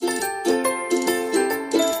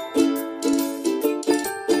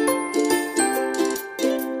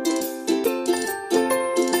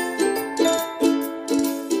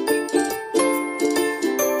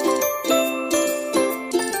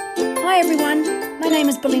everyone. My name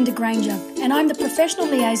is Belinda Granger and I'm the professional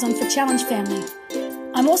liaison for Challenge Family.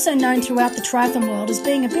 I'm also known throughout the triathlon world as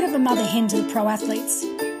being a bit of a mother hen to the pro athletes.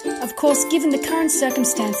 Of course, given the current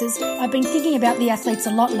circumstances, I've been thinking about the athletes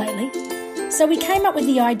a lot lately. So we came up with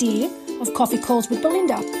the idea of Coffee Calls with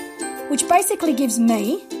Belinda, which basically gives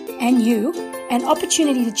me and you an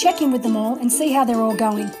opportunity to check in with them all and see how they're all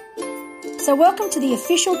going. So welcome to the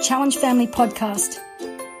official Challenge Family podcast.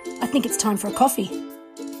 I think it's time for a coffee.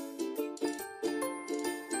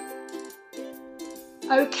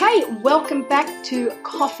 Okay, welcome back to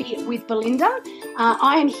Coffee with Belinda.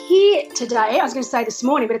 I am here today, I was going to say this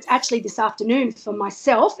morning, but it's actually this afternoon for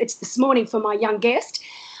myself. It's this morning for my young guest.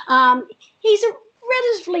 He's a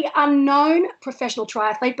relatively unknown professional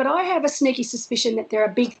triathlete, but I have a sneaky suspicion that there are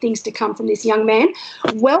big things to come from this young man.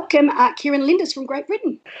 Welcome, Kieran Linders from Great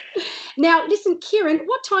Britain. Now, listen, Kieran,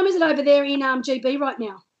 what time is it over there in GB right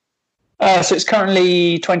now? So it's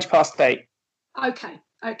currently 8:20.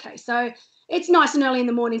 Okay. So it's nice and early in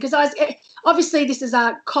the morning because obviously this is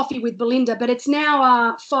Coffee with Belinda, but it's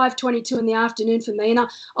now 5:22 in the afternoon for me. And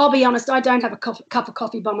I'll be honest, I don't have a cup of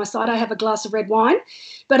coffee by my side. I have a glass of red wine.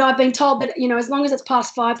 But I've been told that, as long as it's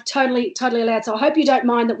past 5, totally allowed. So I hope you don't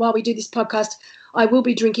mind that while we do this podcast, I will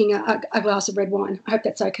be drinking a glass of red wine. I hope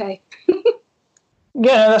that's okay.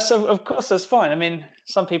 Yeah, of course that's fine. I mean,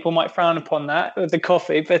 some people might frown upon that with the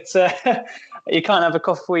coffee, but you can't have a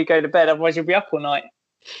coffee before you go to bed, otherwise you'll be up all night.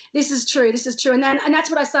 This is true. And that's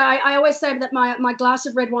what I say. I always say that my glass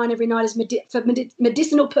of red wine every night is for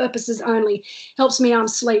medicinal purposes only. Helps me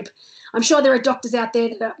sleep. I'm sure there are doctors out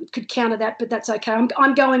there that could counter that, but that's okay.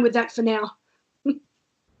 I'm going with that for now.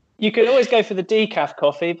 You could always go for the decaf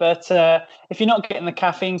coffee, but if you're not getting the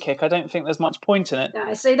caffeine kick, I don't think there's much point in it.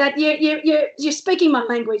 No, see that you're speaking my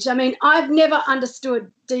language. I mean, I've never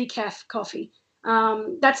understood decaf coffee.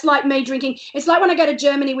 That's like me drinking. It's like when I go to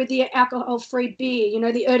Germany with the alcohol-free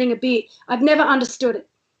beer, the Erdinger beer. I've never understood it.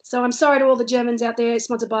 So I'm sorry to all the Germans out there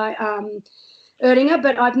sponsored by Erdinger,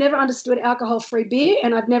 but I've never understood alcohol-free beer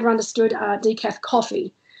and I've never understood decaf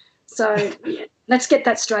coffee. So yeah, let's get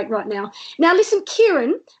that straight right now. Now, listen,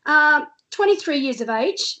 Kieran, 23 years of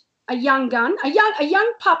age, a young gun, a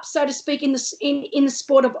young pup, so to speak, in the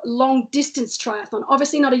sport of long-distance triathlon.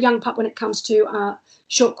 Obviously not a young pup when it comes to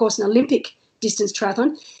short course and Olympic distance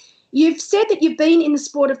triathlon. You've said that you've been in the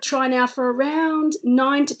sport of tri now for around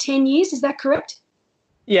 9 to 10 years. Is that correct?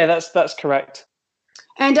 Yeah, that's correct.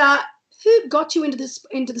 And who got you into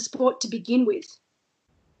the sport to begin with?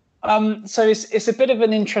 So it's a bit of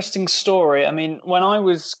an interesting story. I mean, when I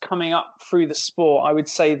was coming up through the sport, I would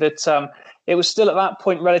say that it was still at that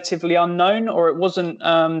point relatively unknown, or it wasn't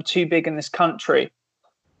too big in this country.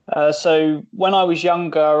 So when I was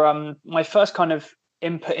younger, my first kind of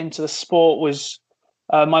input into the sport was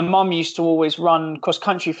my mum used to always run cross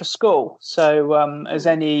country for school. So as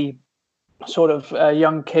any sort of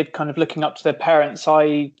young kid kind of looking up to their parents,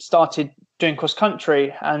 I started doing cross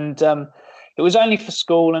country, and it was only for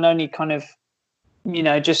school and only kind of,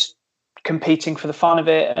 just competing for the fun of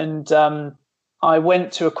it. And I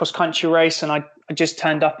went to a cross country race and I just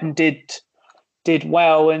turned up and did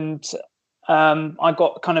well. And I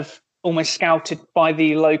got kind of almost scouted by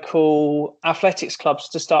the local athletics clubs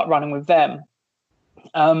to start running with them.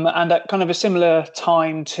 And at kind of a similar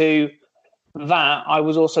time to that, I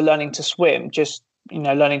was also learning to swim, just,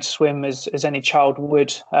 learning to swim as any child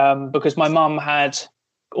would, because my mum had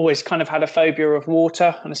always kind of had a phobia of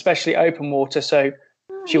water, and especially open water. So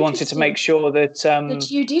she wanted to make sure that that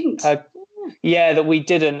you didn't. That we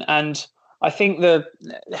didn't. And I think the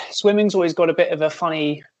swimming's always got a bit of a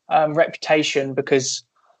funny reputation because,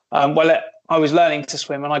 I was learning to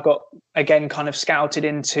swim and I got, again, kind of scouted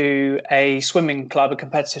into a swimming club, a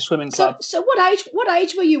competitive swimming club. So what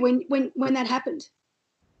age were you when that happened?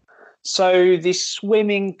 So the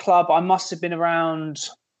swimming club, I must have been around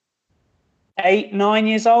 8, 9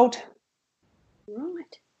 years old.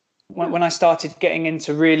 Right. When I started getting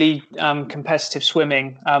into really competitive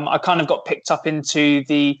swimming, I kind of got picked up into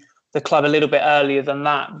the club a little bit earlier than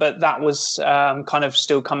that, but that was kind of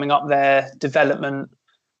still coming up their development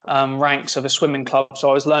ranks of a swimming club. So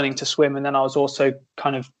I was learning to swim, and then I was also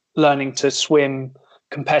kind of learning to swim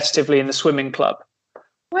competitively in the swimming club.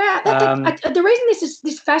 Wow, the reason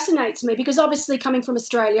this fascinates me, because obviously coming from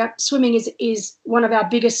Australia, swimming is one of our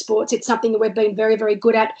biggest sports. It's something that we've been very, very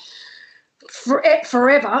good at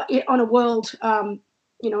forever on a world, on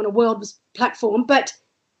a world platform. But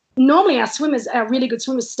normally our really good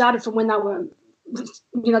swimmers started from when they were,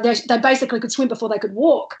 they basically could swim before they could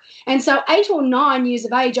walk. And so 8 or 9 years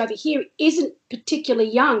of age over here isn't particularly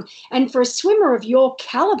young. And for a swimmer of your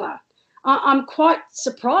calibre, I'm quite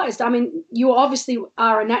surprised. I mean, you obviously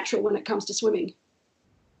are a natural when it comes to swimming.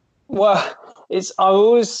 Well, I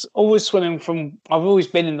was always swimming from. I've always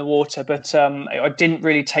been in the water, but I didn't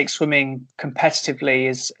really take swimming competitively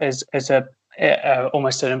as a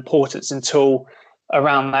almost an importance until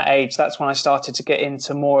around that age. That's when I started to get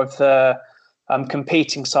into more of the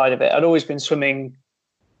competing side of it. I'd always been swimming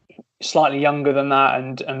slightly younger than that,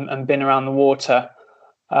 and been around the water.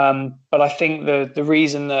 But I think the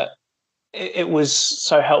reason that it was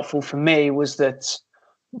so helpful for me was that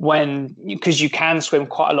because you can swim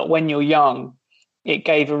quite a lot when you're young, it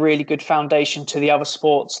gave a really good foundation to the other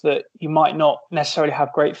sports that you might not necessarily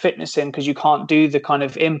have great fitness in because you can't do the kind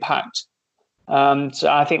of impact. So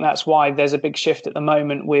I think that's why there's a big shift at the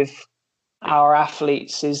moment with our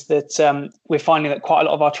athletes, is that we're finding that quite a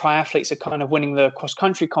lot of our triathletes are kind of winning the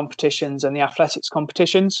cross-country competitions and the athletics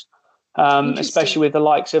competitions, especially with the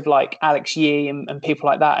likes of like Alex Yee and people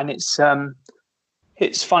like that. And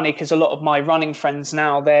it's funny because a lot of my running friends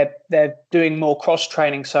now, they're doing more cross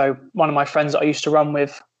training. So one of my friends that I used to run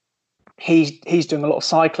with, he's doing a lot of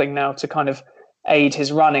cycling now to kind of aid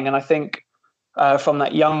his running. And I think from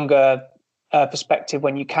that younger perspective,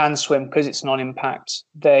 when you can swim because it's non-impact,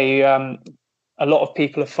 a lot of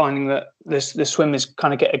people are finding that the swimmers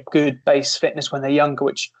kind of get a good base fitness when they're younger,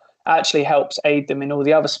 which actually helps aid them in all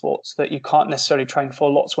the other sports that you can't necessarily train for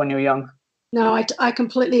lots when you're young. No, I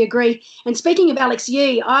completely agree. And speaking of Alex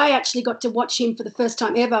Yee, I actually got to watch him for the first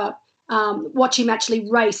time ever, watch him actually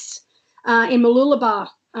race in Mooloolaba.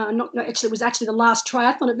 It was actually the last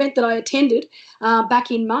triathlon event that I attended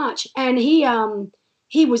back in March. And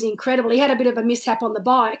he was incredible. He had a bit of a mishap on the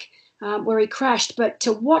bike where he crashed, but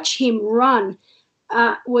to watch him run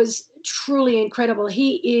was truly incredible.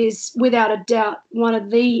 He is, without a doubt, one of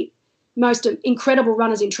the most incredible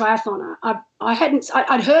runners in triathlon.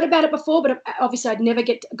 I'd heard about it before, but obviously I'd never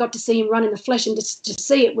got to see him run in the flesh, and just to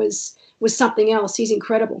see it was something else. He's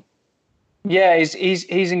incredible. Yeah,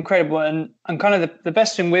 he's incredible, and kind of the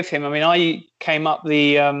best thing with him. I mean, I came up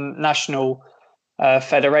the national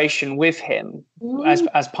federation with him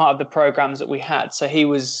as part of the programs that we had. So he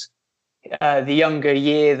was the younger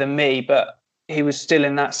year than me, but he was still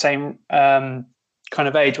in that same kind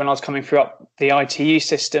of age when I was coming through up the ITU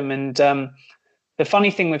system. And the funny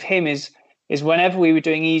thing with him is whenever we were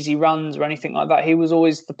doing easy runs or anything like that, he was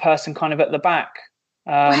always the person kind of at the back.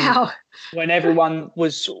 Wow. When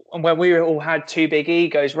we all had two big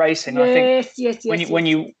egos racing. Yes, I think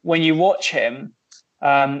when you watch him,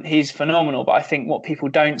 he's phenomenal. But I think what people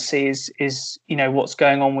don't see is what's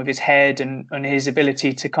going on with his head and his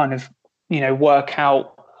ability to kind of work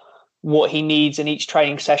out what he needs in each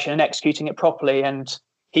training session and executing it properly. And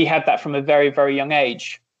he had that from a very, very young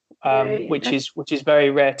age, which is very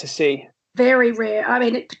rare to see. Very rare. I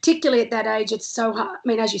mean, particularly at that age, it's so hard. I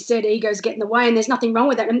mean, as you said, egos get in the way, and there's nothing wrong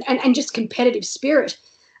with that, and just competitive spirit.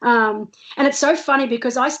 And it's so funny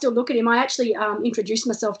because I still look at him. I actually introduced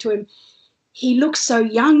myself to him. He looks so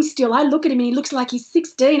young still. I look at him and he looks like he's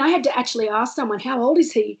 16. I had to actually ask someone, how old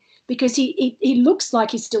is he? Because he looks like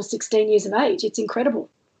he's still 16 years of age. It's incredible.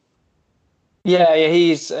 Yeah,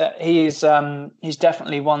 he's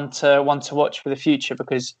definitely one to watch for the future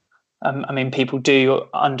because I mean, people do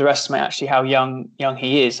underestimate actually how young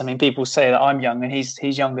he is. I mean, people say that I'm young and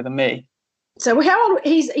he's younger than me. So how old?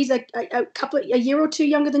 He's a year or two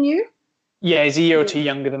younger than you? Yeah, he's a year or two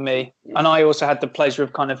younger than me. Yeah. And I also had the pleasure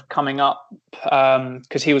of kind of coming up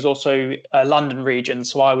because he was also a London region,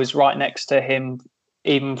 so I was right next to him,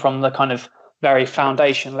 even from the kind of very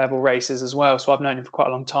foundation level races as well. So I've known him for quite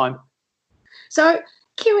a long time. So,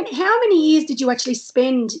 Kieran, how many years did you actually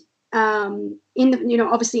spend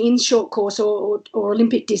obviously in short course or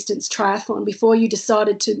Olympic distance triathlon before you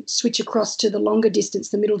decided to switch across to the longer distance,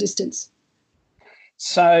 the middle distance?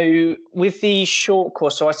 So with the short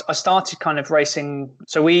course, so I started kind of racing.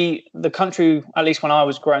 So the country, at least when I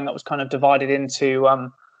was growing up, was kind of divided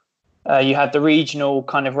into, you had the regional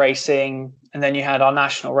kind of racing, and then you had our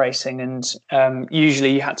national racing. And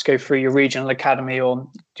usually you had to go through your regional academy or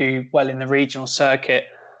do well in the regional circuit.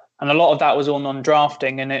 And a lot of that was all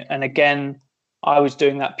non-drafting. And again, I was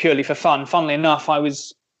doing that purely for fun. Funnily enough,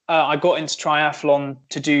 I got into triathlon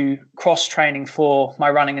to do cross training for my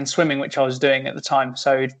running and swimming, which I was doing at the time.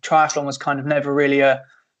 So triathlon was kind of never really a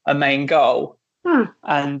main goal.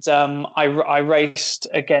 And I raced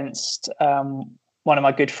against one of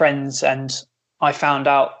my good friends, and I found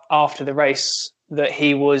out after the race that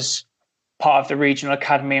he was part of the regional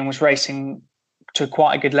academy and was racing to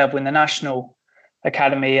quite a good level in the national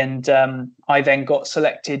academy. And I then got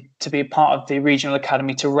selected to be a part of the regional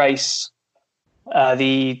academy to race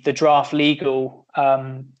the draft legal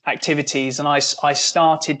activities, and I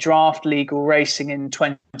started draft legal racing in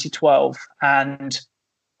 2012, and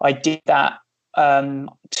I did that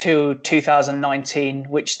till 2019,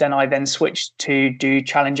 which then I then switched to do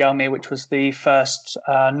Challenge Almere, which was the first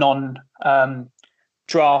non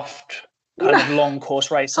draft kind of long course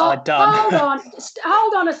race I'd done.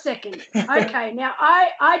 Hold on a second. Okay, now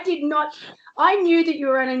I did not. I knew that you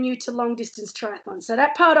were only new to long distance triathlon, so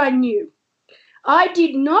that part I knew. I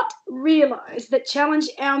did not realise that Challenge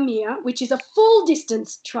Almere, which is a full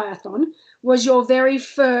distance triathlon, was your very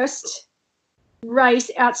first race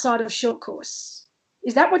outside of short course.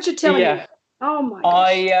 Is that what you're telling me? Oh my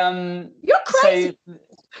gosh. You're crazy.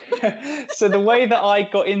 So the way that I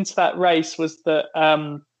got into that race was that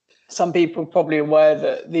some people are probably aware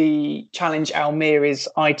that the Challenge Almere is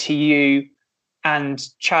ITU and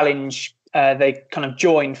Challenge, they kind of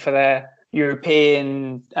joined for their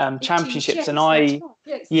European championships. And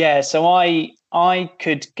so I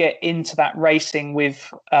could get into that racing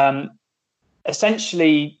with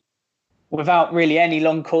essentially without really any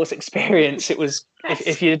long course experience. It was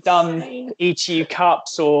if you'd done ETU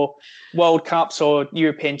Cups or World Cups or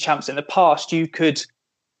European Champs in the past, you could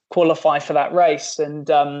qualify for that race. And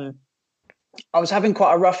I was having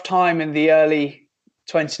quite a rough time in the early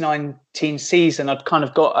 2019 season. I'd kind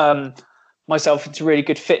of got myself into really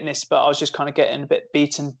good fitness, but I was just kind of getting a bit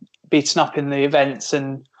beaten up in the events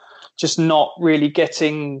and just not really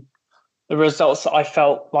getting the results that I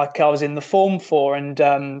felt like I was in the form for. And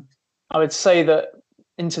I would say that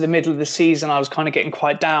into the middle of the season, I was kind of getting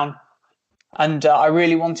quite down, and I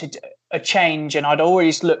really wanted a change. And I'd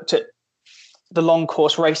always looked at the long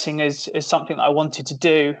course racing as something that I wanted to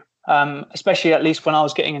do, especially at least when I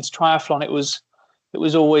was getting into triathlon. It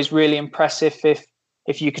was always really impressive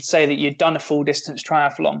if you could say that you'd done a full distance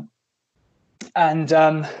triathlon. And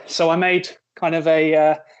so I made kind of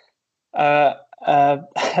a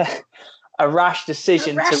rash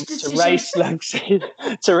decision to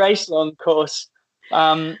race long course.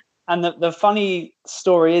 And the funny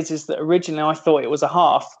story is that originally I thought it was a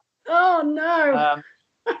half. Oh no!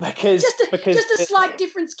 Because just a slight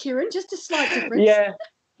difference, Kieran. Just a slight difference. Yeah.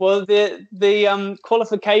 Well, the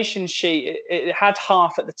qualification sheet it had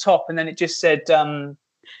half at the top, and then it just said long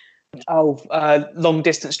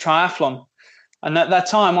distance triathlon. And at that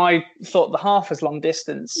time, I thought the half was long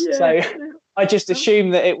distance. Yeah. So I just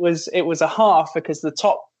assumed that it was a half because the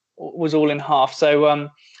top was all in half. So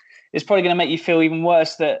it's probably going to make you feel even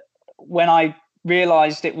worse that when I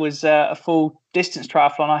realised it was a full distance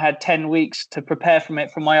triathlon, I had 10 weeks to prepare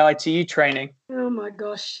from my ITU training. Oh my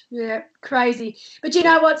gosh, yeah, crazy. But you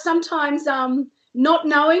know what? Sometimes not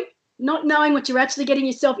knowing what you're actually getting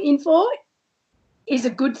yourself in for is a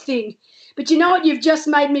good thing. But you know what you've just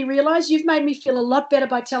made me realise? You've made me feel a lot better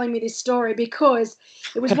by telling me this story, because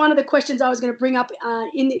it was one of the questions I was going to bring up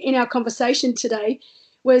in our conversation today.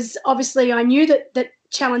 Was obviously I knew that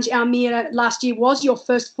Challenge Almere last year was your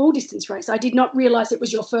first full distance race. I did not realise it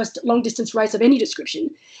was your first long distance race of any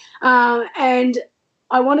description. And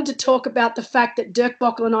I wanted to talk about the fact that Dirk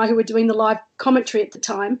Bockel and I, who were doing the live commentary at the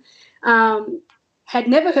time, had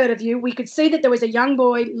never heard of you. We could see that there was a young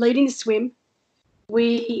boy leading the swim.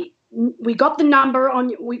 We got the number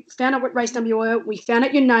on. We found out what race number you were. We found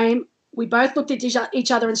out your name. We both looked at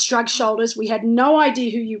each other and shrugged shoulders. We had no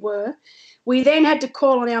idea who you were. We then had to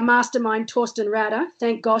call on our mastermind, Torsten Rader.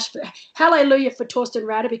 Thank gosh, hallelujah for Torsten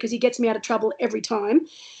Rader, because he gets me out of trouble every time,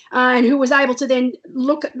 and who was able to then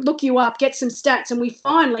look you up, get some stats. And we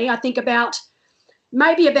finally, I think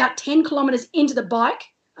maybe about 10 kilometres into the bike,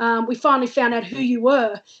 we finally found out who you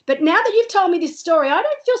were. But now that you've told me this story, I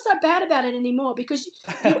don't feel so bad about it anymore, because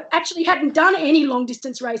you actually hadn't done any long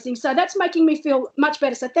distance racing. So that's making me feel much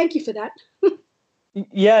better. So thank you for that.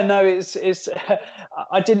 Yeah, no, it's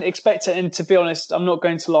I didn't expect it, and to be honest, I'm not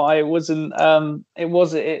going to lie, it wasn't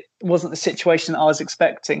the situation that I was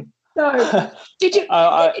expecting. So, did you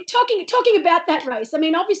talking about that race? I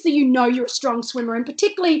mean, obviously, you're a strong swimmer, and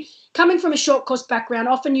particularly coming from a short course background,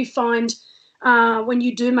 often you find when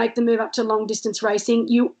you do make the move up to long distance racing,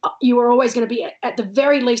 you are always going to be at the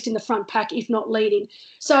very least in the front pack, if not leading.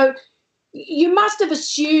 So you must have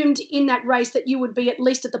assumed in that race that you would be at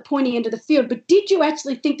least at the pointy end of the field, but did you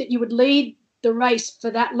actually think that you would lead the race for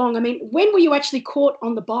that long? I mean, when were you actually caught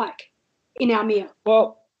on the bike in Almere?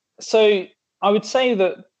 Well, so I would say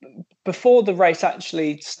that before the race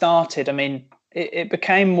actually started, I mean, it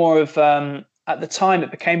became more of, at the time,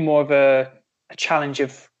 it became more of a challenge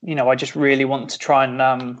of, I just really want to try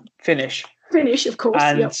and finish. Finish, of course.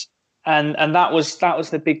 And that was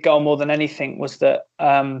the big goal more than anything, was that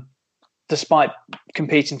despite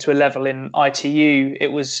competing to a level in ITU,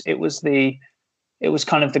 it was the it was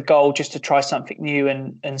kind of the goal just to try something new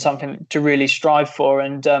and something to really strive for.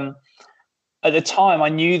 And at the time, I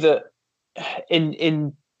knew that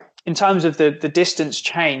in terms of the distance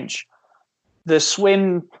change, the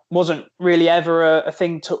swim wasn't really ever a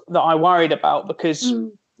thing that I worried about, because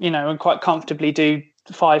I quite comfortably do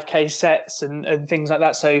 5K sets and things like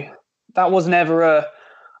that. So that was never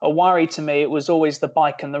a worry to me. It was always the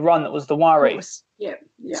bike and the run that was the worry. Yeah.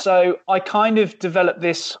 So I kind of developed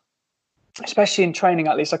this, especially in training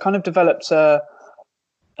at least, I kind of developed a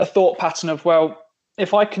thought pattern of, well,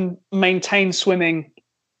 if I can maintain swimming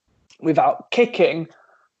without kicking,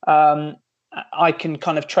 I can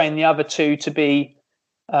kind of train the other two to be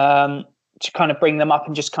to kind of bring them up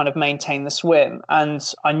and just kind of maintain the swim. And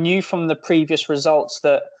I knew from the previous results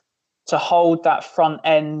that to hold that front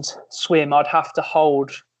end swim, I'd have to hold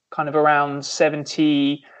kind of around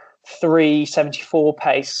 73, 74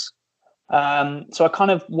 pace. So I kind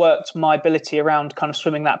of worked my ability around kind of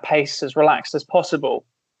swimming that pace as relaxed as possible.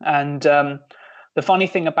 And the funny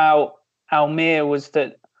thing about Almere was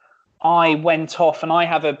that I went off, and I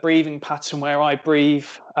have a breathing pattern where I breathe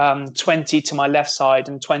 20 to my left side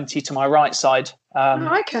and 20 to my right side.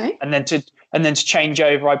 Okay. And then to change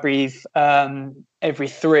over, I breathe every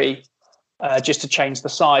 3, just to change the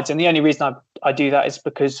sides. And the only reason I do that is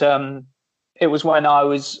because it was when I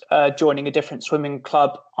was joining a different swimming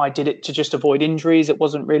club. I did it to just avoid injuries. It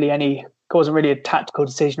wasn't really a tactical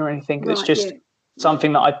decision or anything. It's just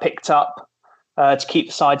something that I picked up to keep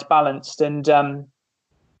the sides balanced. And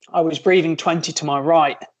I was breathing 20 to my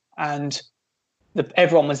right, and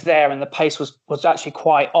everyone was there, and the pace was actually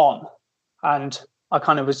quite on. And I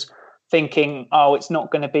kind of was thinking, oh, it's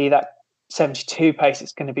not going to be that 72 pace.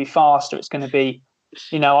 It's going to be faster. It's going to be,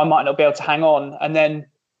 I might not be able to hang on. And then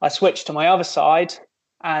I switched to my other side,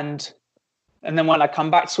 and then when I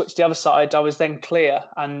come back to switch to the other side, I was then clear,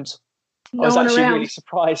 and I was actually really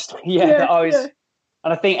surprised. that I was,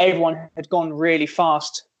 and I think everyone had gone really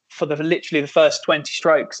fast for literally the first 20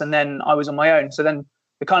 strokes, and then I was on my own. So then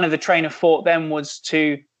the train of thought then was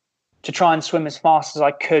to try and swim as fast as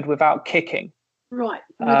I could without kicking. Right,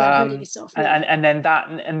 without hurting yourself. Yeah. And then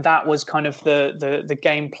that was kind of the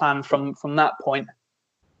game plan from that point.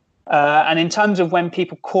 And in terms of when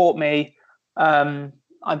people caught me,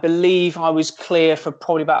 I believe I was clear for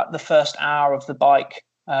probably about the first hour of the bike.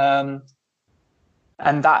 And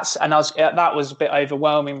that was a bit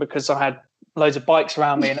overwhelming, because I had loads of bikes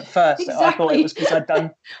around me, and at first I thought it was because I'd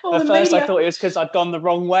done at first I thought it was because I'd gone the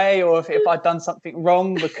wrong way, or if I'd done something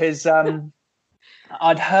wrong, because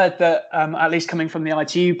I'd heard that at least coming from the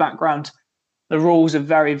ITU background, the rules are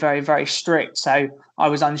very, very, very strict. So I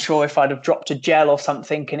was unsure if I'd have dropped a gel or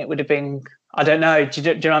something, and it would have been, I don't know, do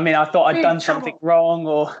you know what I mean? I thought I'd done something wrong,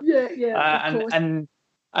 or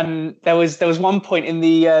and there was one point in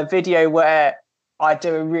the video where I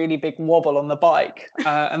do a really big wobble on the bike,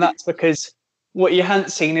 and that's because what you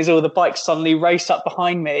hadn't seen is all the bikes suddenly race up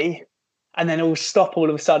behind me and then all stop all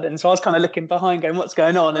of a sudden. So I was kind of looking behind going, what's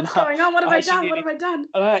going on? What's going on? What have I done? What have I done?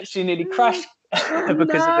 I actually nearly crashed because of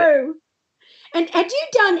it. And had you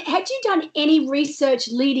done any research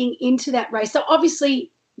leading into that race? So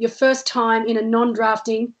obviously your first time in a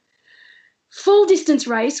non-drafting full distance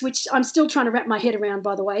race, which I'm still trying to wrap my head around,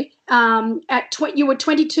 by the way. You were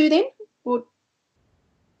 22 then, or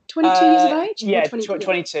 22 years of age? Yeah,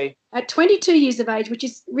 22. At 22 years of age, which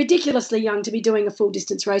is ridiculously young to be doing a full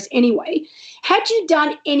distance race anyway. Had you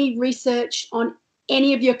done any research on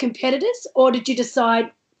any of your competitors, or did you decide,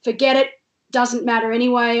 forget it, doesn't matter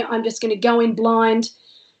anyway, I'm just going to go in blind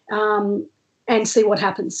and see what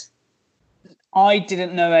happens? I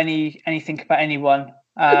didn't know anything about anyone.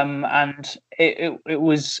 And it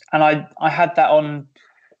was, and I had that on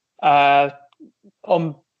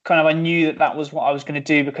kind of, I knew that was what I was going to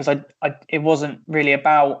do, because it wasn't really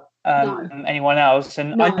about anyone else.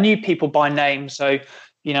 And I knew people by name. So,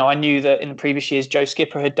 I knew that in the previous years, Joe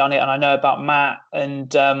Skipper had done it, and I know about Matt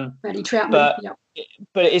and Matty Troutman.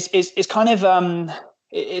 But it's kind of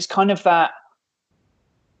that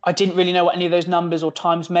I didn't really know what any of those numbers or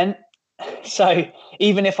times meant. So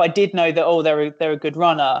even if I did know that, they're a good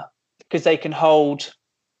runner because they can hold,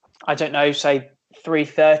 I don't know, say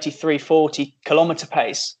 330, 340 kilometer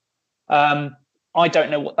pace. I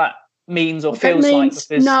don't know what that means or feels like,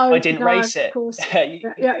 because I didn't race it.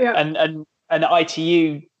 And at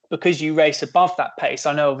ITU, because you race above that pace,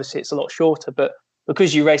 I know obviously it's a lot shorter, but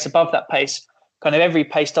because you race above that pace, kind of every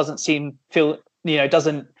pace doesn't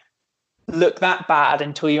look that bad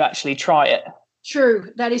until you actually try it.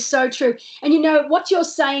 True. That is so true. And what you're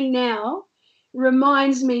saying now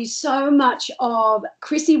reminds me so much of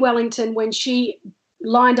Chrissy Wellington when she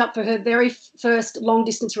lined up for her very first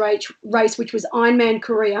long-distance race, which was Ironman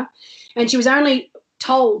Korea, and she was only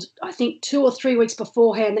told, I think, 2 or 3 weeks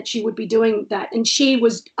beforehand that she would be doing that, and she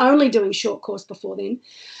was only doing short course before then.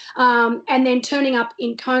 And then turning up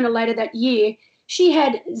in Kona later that year, she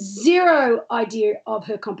had zero idea of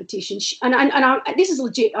her competition. This is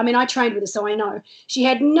legit. I mean, I trained with her, so I know. She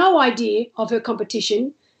had no idea of her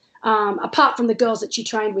competition, apart from the girls that she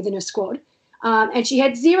trained with in her squad. And she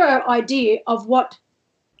had zero idea of what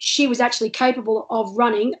she was actually capable of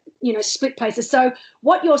running, split paces. So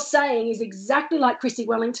what you're saying is exactly like Chrissie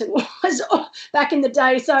Wellington was back in the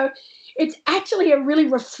day. So it's actually a really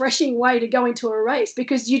refreshing way to go into a race,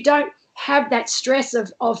 because you don't have that stress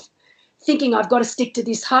of thinking, I've got to stick to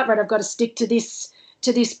this heart rate, I've got to stick to this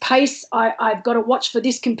pace, I've got to watch for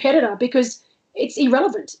this competitor, because it's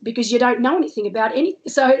irrelevant, because you don't know anything about any.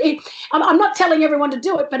 So I'm not telling everyone to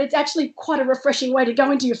do it, but it's actually quite a refreshing way to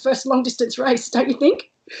go into your first long distance race, don't you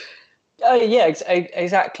think? Yeah,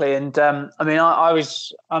 exactly. And I mean,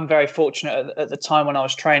 I'm very fortunate at the time when I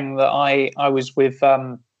was training that I was with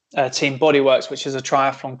Team Bodyworks, which is a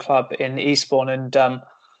triathlon club in Eastbourne, and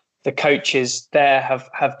the coaches there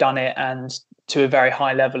have done it, and to a very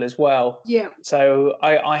high level as well. Yeah. So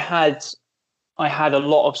I had a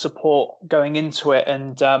lot of support going into it,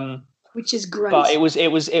 and which is great. But it was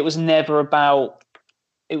never about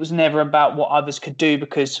what others could do,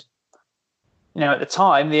 because at the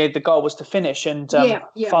time the goal was to finish, and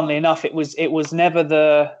funnily enough, it was never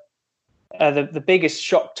the biggest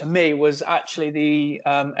shock to me was actually the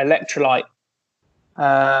electrolyte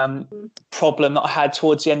problem that I had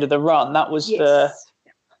towards the end of the run. That was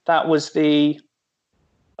the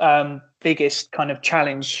biggest kind of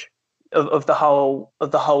challenge of the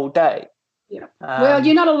whole day. Yeah. Well,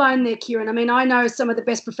 you're not alone there, Kieran. I mean, I know some of the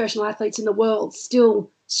best professional athletes in the world still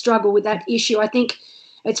struggle with that issue. I think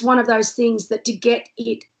it's one of those things that to get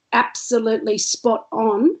it absolutely spot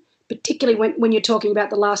on, particularly when you're talking about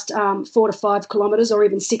the last 4 to 5 kilometres or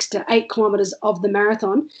even 6 to 8 kilometres of the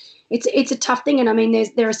marathon, it's a tough thing. And I mean,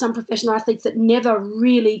 there are some professional athletes that never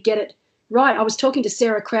really get it right. I was talking to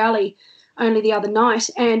Sarah Crowley only the other night,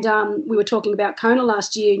 and we were talking about Kona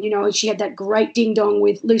last year, and she had that great ding-dong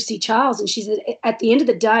with Lucy Charles, and she said at the end of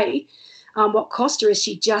the day, what cost her is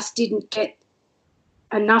she just didn't get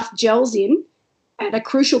enough gels in at a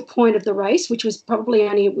crucial point of the race, which was probably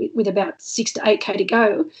only with about 6 to 8K to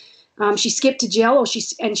go. She skipped a gel, or she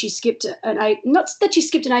skipped an 8. Not that she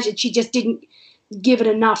skipped an 8, she just didn't give it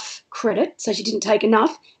enough credit, so she didn't take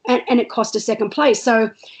enough, and it cost her second place. So,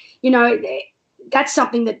 that's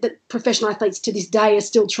something that professional athletes to this day are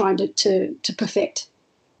still trying to perfect.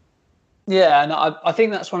 Yeah, and I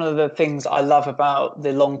think that's one of the things I love about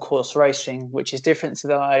the long course racing, which is different to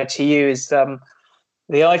the ITU, is the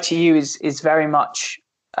ITU is very much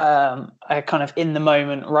a kind of in the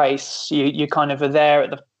moment race. You kind of are there at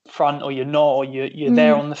the front, or you're not, or you're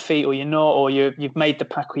there on the feet, or you're not, or you've made the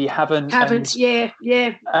pack, or you haven't. And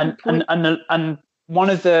one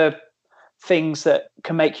of the things that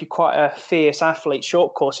can make you quite a fierce athlete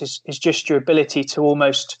short course is just your ability to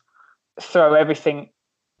almost throw everything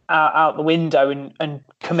out the window and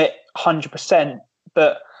commit 100%.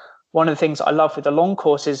 But one of the things I love with the long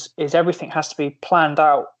course is everything has to be planned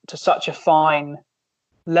out to such a fine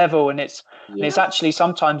level, and it's actually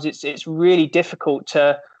sometimes it's really difficult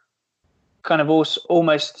to kind of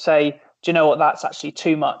almost say, do you know what, that's actually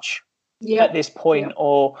too much at this point,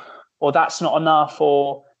 or that's not enough,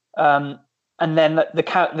 or and then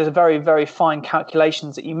there's very, very fine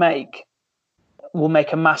calculations that you make will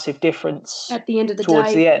make a massive difference at the end of the towards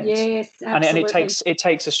day. The end. Yes, absolutely. And it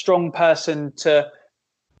takes a strong person to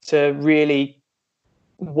really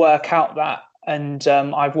work out that. And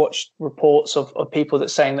I've watched reports of people that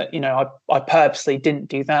saying that I purposely didn't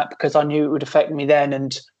do that because I knew it would affect me then,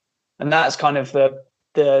 and that's kind of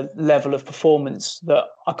the level of performance that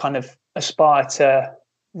I kind of aspire to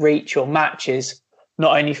reach or match, is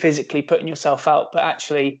not only physically putting yourself out, but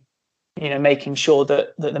actually, making sure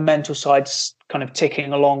that the mental side's kind of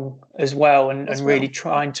ticking along as well, and really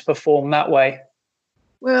trying to perform that way.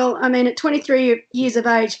 Well, I mean, at 23 years of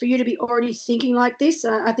age, for you to be already thinking like this,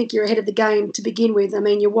 I think you're ahead of the game to begin with. I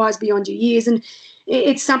mean, you're wise beyond your years. And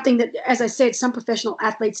it's something that, as I said, some professional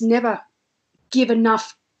athletes never give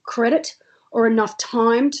enough credit or enough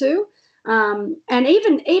time to. And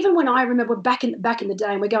even when I remember back in the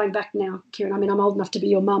day, and we're going back now, Kieran, I mean, I'm old enough to be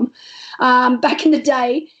your mum. Back in the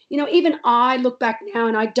day, even I look back now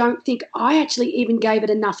and I don't think I actually even gave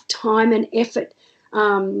it enough time and effort,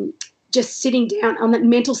 just sitting down on the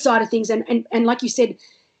mental side of things and like you said,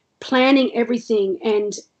 planning everything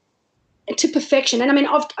and to perfection. And I mean,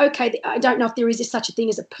 okay, I don't know if there is such a thing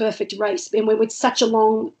as a perfect race. And when with such a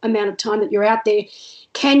long amount of time that you're out there,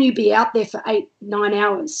 can you be out there for 8-9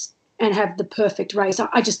 hours and have the perfect race?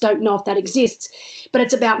 I just don't know if that exists. But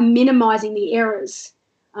it's about minimizing the errors.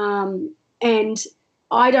 And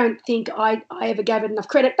I don't think I ever gave it enough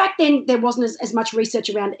credit. Back then, there wasn't as much research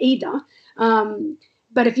around either.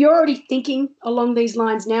 But if you're already thinking along these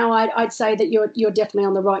lines now, I'd say that you're definitely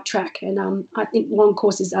on the right track. And I think long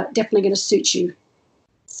courses are definitely going to suit you.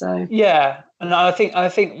 So yeah, and I think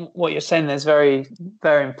what you're saying there is very,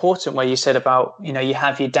 very important. Where you said about, you know, you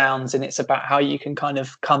have your downs, and it's about how you can kind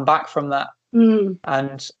of come back from that.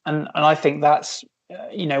 And I think that's,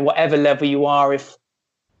 you know, whatever level you are, if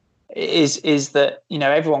is that, you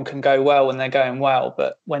know, everyone can go well when they're going well,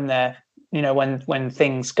 but when they're, you know, when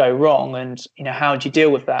things go wrong, and, you know, how do you deal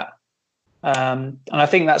with that? And I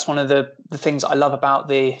think that's one of the things I love about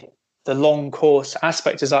the long course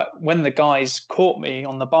aspect, is that when the guys caught me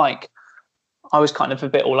on the bike, I was kind of a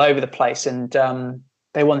bit all over the place, and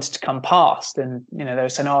they wanted to come past, and, you know, they were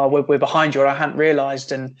saying, "Oh, we're behind you," or I hadn't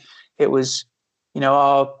realised, and it was, you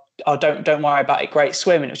know, oh, don't worry about it, great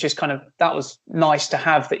swim. And it was just kind of, that was nice to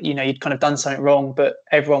have, that, you know, you'd kind of done something wrong, but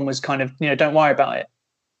everyone was kind of, you know, don't worry about it.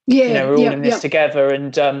 Yeah, you know, we're all in this together.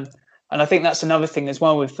 And I think that's another thing as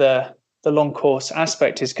well with the long course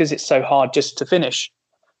aspect, is because it's so hard just to finish.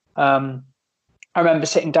 I remember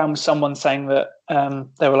sitting down with someone saying that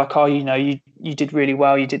they were like, "Oh, you know, you did really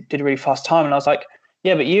well, you did a really fast time." And I was like,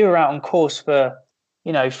 "Yeah, but you were out on course for,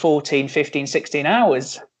 you know, 14, 15, 16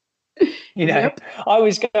 hours. You know, I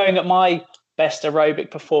was going at my best aerobic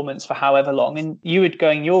performance for however long, and you were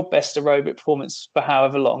going your best aerobic performance for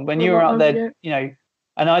however long. When you were out there, you know,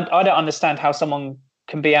 and I don't understand how someone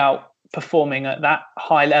can be out performing at that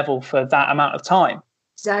high level for that amount of time."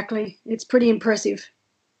 Exactly. It's pretty impressive.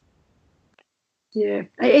 Yeah,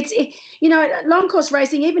 you know, long course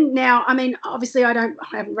racing, even now, I mean, obviously I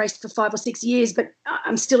haven't raced for 5 or 6 years, but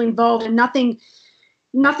I'm still involved, and nothing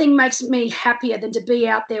makes me happier than to be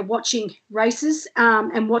out there watching races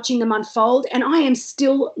and watching them unfold. And I am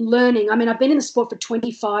still learning. I mean, I've been in the sport for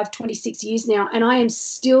 25, 26 years now, and I am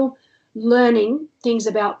still learning things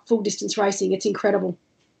about full distance racing. It's incredible.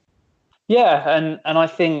 Yeah, and I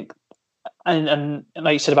think, and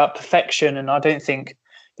like you said about perfection, and I don't think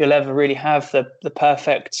you'll ever really have the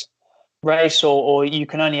perfect race, or you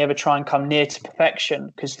can only ever try and come near to perfection,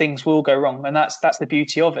 because things will go wrong, and that's the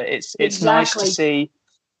beauty of it. It's Exactly. Nice to see,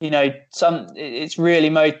 you know, it's really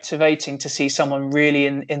motivating to see someone really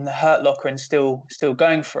in the hurt locker and still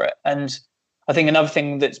going for it. And I think another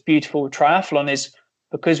thing that's beautiful with triathlon is,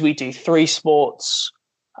 because we do 3 sports,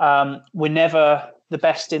 we're never the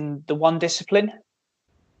best in the one discipline.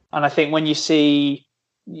 And I think when you see,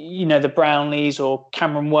 you know, the Brownlees or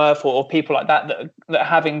Cameron Worth or people like that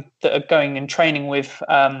are going and training with,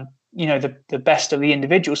 you know, the best of the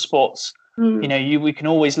individual sports, you know, we can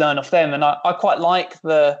always learn off them. And I quite like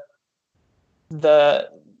the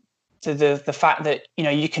fact that, you know,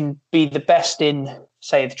 you can be the best in,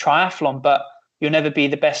 say, the triathlon, but you'll never be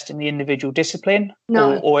the best in the individual discipline.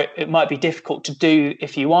 No. Or it might be difficult to do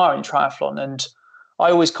if you are in triathlon. And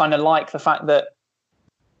I always kind of like the fact that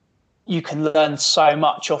you can learn so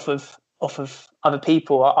much off of other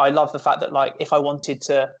people. I love the fact that, like, if I wanted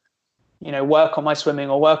to, you know, work on my swimming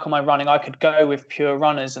or work on my running, I could go with pure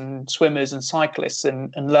runners and swimmers and cyclists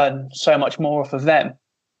and learn so much more off of them.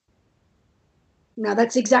 No,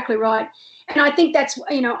 that's exactly right. And I think that's,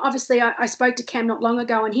 you know, obviously I spoke to Cam not long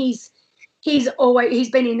ago, and he's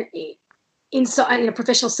been in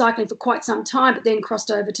professional cycling for quite some time, but then crossed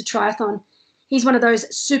over to triathlon. He's one of those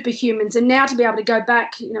superhumans. And now to be able to go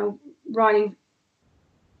back, you know, riding,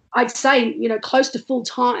 I'd say, you know, close to full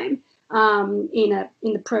time in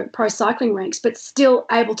the pro cycling ranks, but still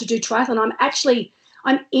able to do triathlon.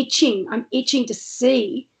 I'm itching to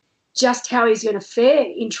see just how he's going to fare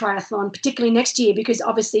in triathlon, particularly next year, because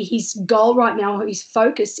obviously his goal right now, his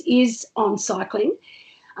focus is on cycling.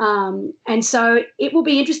 And so it will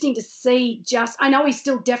be interesting to see I know he's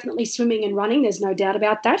still definitely swimming and running, there's no doubt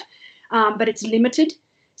about that, but it's limited.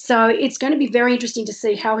 So it's going to be very interesting to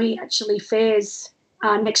see how he actually fares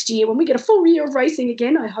next year when we get a full year of racing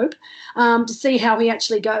again, I hope, to see how he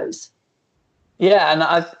actually goes. Yeah, and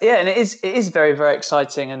it is very, very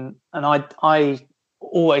exciting, and I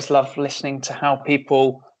always love listening to how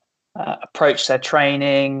people approach their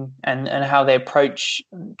training and how they approach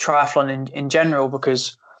triathlon in general,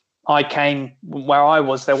 because I came where I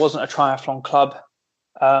was, there wasn't a triathlon club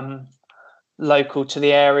local to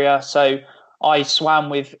the area, so I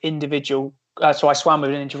swam with individual. So I swam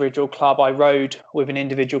with an individual club, I rode with an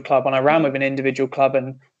individual club, and I ran with an individual club,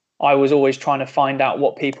 and I was always trying to find out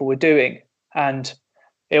what people were doing. And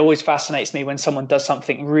it always fascinates me when someone does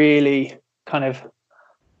something really kind of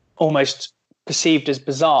almost perceived as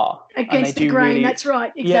bizarre. Against the grain, that's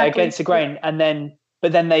right. Exactly. Yeah, against the grain.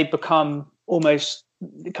 But then they become almost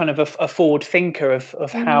kind of a forward thinker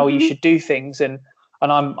of how you should do things. And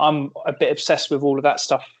I'm a bit obsessed with all of that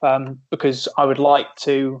stuff because I would like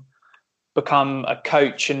to become a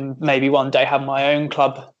coach and maybe one day have my own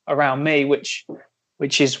club around me, which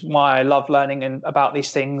is why I love learning about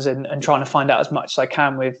these things and trying to find out as much as I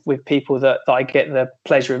can with people that I get the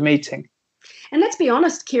pleasure of meeting. And let's be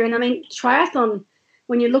honest, Kieran, I mean, triathlon,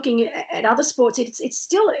 when you're looking at other sports, it's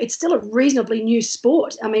still a reasonably new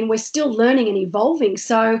sport. I mean, we're still learning and evolving.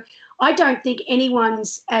 So I don't think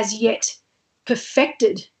anyone's as yet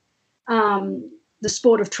perfected the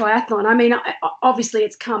sport of triathlon. I mean, obviously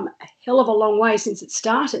it's come a hell of a long way since it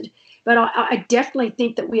started, but I definitely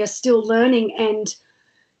think that we are still learning and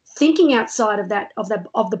thinking outside of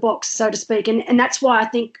the box, so to speak. And that's why I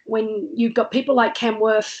think when you've got people like Cam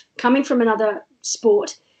Wurf coming from another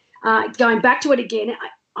sport, going back to it again,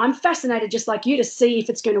 I'm fascinated, just like you, to see if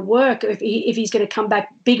it's going to work, if he's going to come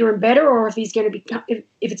back bigger and better, or if he's going to be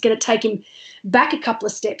if it's going to take him back a couple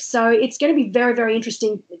of steps. So it's going to be very, very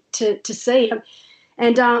interesting to see.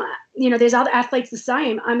 And there's other athletes the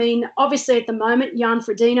same. I mean, obviously at the moment, Jan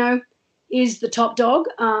Frodeno is the top dog.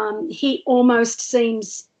 He almost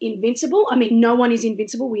seems invincible. I mean, no one is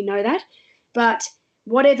invincible. We know that. But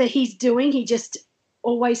whatever he's doing, he just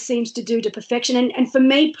always seems to do to perfection. And for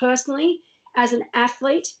me personally, as an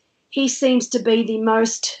athlete, he seems to be the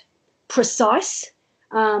most precise.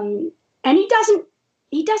 And he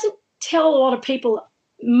doesn't tell a lot of people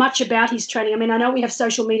much about his training. I mean, I know we have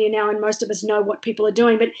social media now and most of us know what people are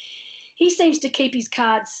doing, but he seems to keep his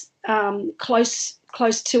cards close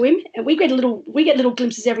to him. And we get little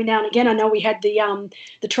glimpses every now and again. I know we had the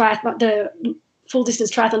triathlon, the full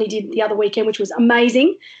distance triathlon he did the other weekend, which was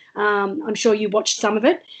amazing. I'm sure you watched some of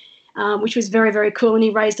it, which was very, very cool. And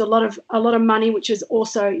he raised a lot of money, which was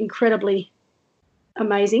also incredibly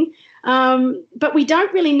amazing. But we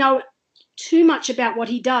don't really know too much about what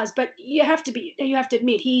he does. But you have to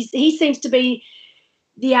admit he seems to be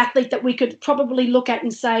the athlete that we could probably look at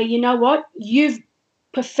and say, you know what, you've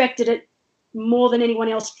perfected it more than anyone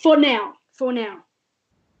else for now.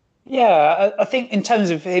 Yeah, I think in terms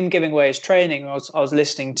of him giving away his training, I was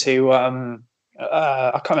listening to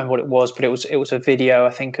I can't remember what it was, but it was a video, I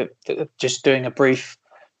think, of just doing a brief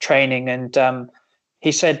training, and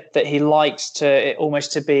he said that he likes it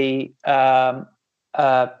almost to be a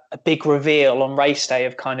big reveal on race day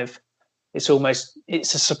of kind of it's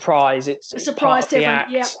a surprise. It's a surprise to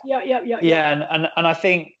everyone. Yeah. And I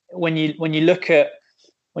think when you look at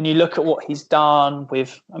what he's done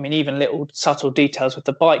with, I mean, even little subtle details with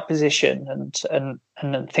the bike position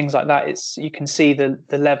and things like that, you can see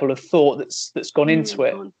the level of thought that's gone into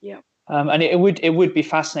it. Yeah. And it would be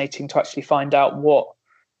fascinating to actually find out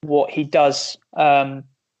what he does. And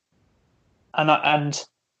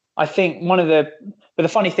I think but the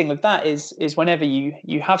funny thing with that is whenever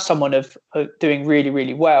you have someone of doing really,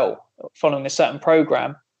 really well following a certain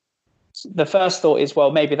program, the first thought is,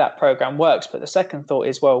 well, maybe that program works. But the second thought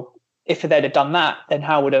is, well, if they'd have done that, then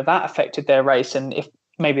how would have that affected their race? And if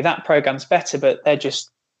maybe that program's better, but they're just,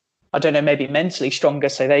 I don't know, maybe mentally stronger,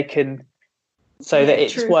 so that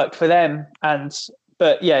it's true. Worked for them.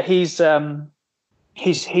 But yeah, he's kind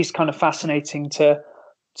of fascinating to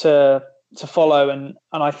follow. And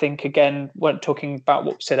I think, again, when talking about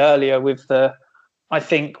what we said earlier I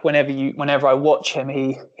think whenever I watch him,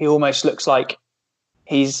 he almost looks like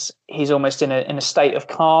he's almost in a state of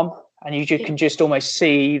calm, and you can just almost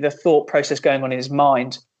see the thought process going on in his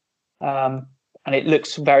mind. And it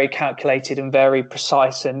looks very calculated and very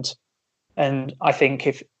precise. And I think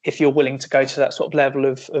if you're willing to go to that sort of level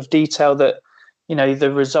of detail, that, you know,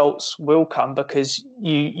 the results will come because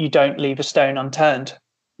you don't leave a stone unturned.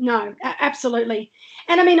 No, absolutely.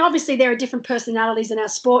 And I mean, obviously there are different personalities in our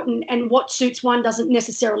sport, and what suits one doesn't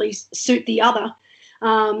necessarily suit the other.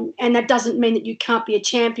 And that doesn't mean that you can't be a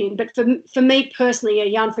champion. But for me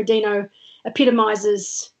personally, Jan Frodeno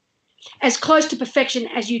epitomises as close to perfection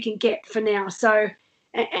as you can get for now. So,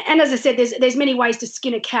 and as I said, there's many ways to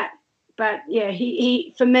skin a cat. But yeah,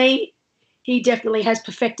 he for me, he definitely has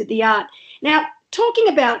perfected the art. Now, talking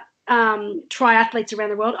about triathletes around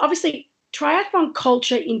the world, obviously triathlon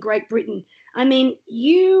culture in Great Britain. I mean,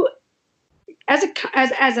 you as a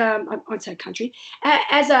I won't say country,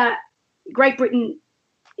 as a Great Britain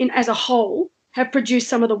as a whole have produced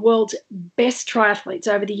some of the world's best triathletes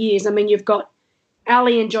over the years. I mean, you've got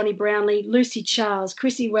Ali and Johnny Brownlee, Lucy Charles,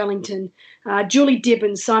 Chrissy Wellington, Julie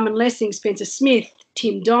Dibbons, Simon Lessing, Spencer Smith,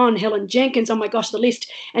 Tim Don, Helen Jenkins, oh my gosh, the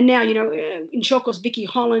list. And now, in short course, Vicky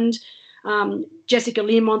Holland, Jessica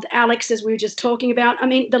Learmonth, Alex, as we were just talking about. I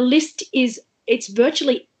mean, the list it's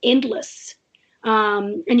virtually endless.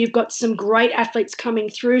 And you've got some great athletes coming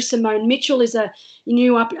through. Simone Mitchell is a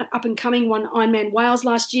new up and coming, won Ironman Wales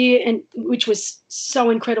last year, and which was so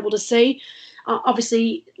incredible to see.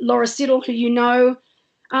 Obviously, Laura Siddle, who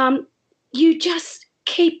you just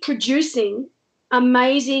keep producing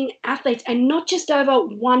amazing athletes, and not just over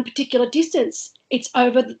one particular distance. It's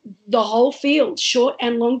over the whole field, short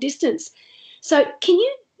and long distance. So can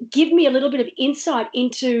you give me a little bit of insight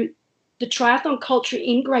into the triathlon culture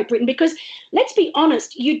in Great Britain? Because let's be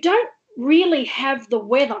honest, you don't really have the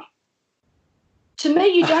weather. To me,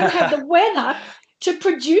 you don't have the weather to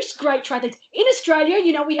produce great triathletes. In Australia,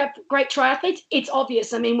 we have great triathletes. It's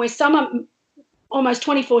obvious. I mean, we're summer almost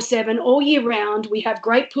 24/7 all year round. We have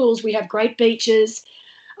great pools. We have great beaches.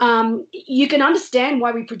 You can understand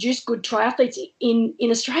why we produce good triathletes in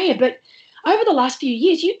Australia. But over the last few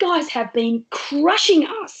years, you guys have been crushing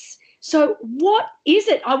us. So what is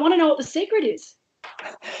it? I want to know what the secret is.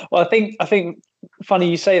 Well, I think funny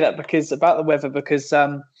you say that about the weather, because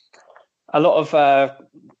a lot of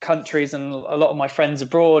countries and a lot of my friends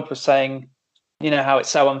abroad were saying, how it's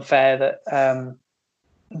so unfair that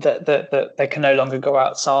that they can no longer go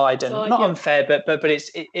outside, and not unfair, but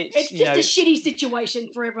it's just a shitty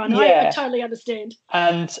situation for everyone. Yeah. I totally understand.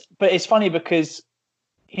 But it's funny because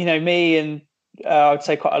me and I would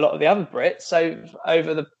say quite a lot of the other Brits. So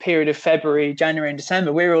over the period of February, January, and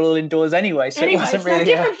December, we were all indoors anyway. So it wasn't really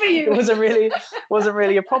different for you. It wasn't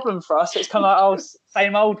really a problem for us. It's kind of like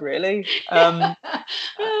same old, really. And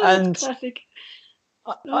classic.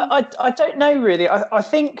 I don't know really. I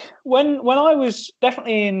think when I was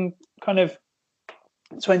definitely in kind of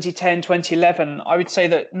 2010, 2011, I would say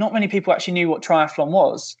that not many people actually knew what triathlon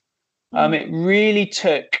was. It really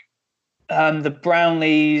took the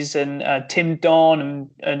Brownlees and Tim Don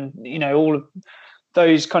and all of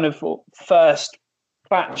those kind of first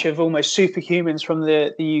batch of almost superhumans from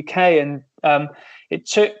the UK, and it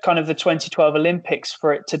took kind of the 2012 Olympics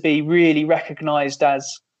for it to be really recognised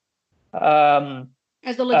as the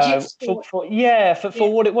legit sport.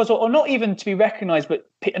 For what it was, or not even to be recognised, but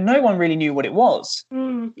no one really knew what it was.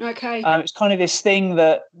 Okay. It's kind of this thing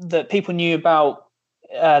that people knew about.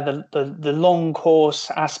 The long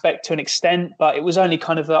course aspect to an extent, but it was only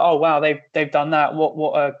kind of oh wow, they've done that.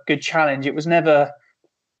 What a good challenge. It was never.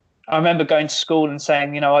 I remember going to school and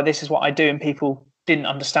saying, this is what I do, and people didn't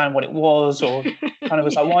understand what it was, or kind of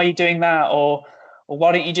was like, why are you doing that, or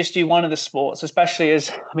why don't you just do one of the sports? Especially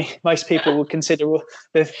as most people would consider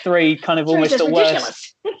the three kind of almost the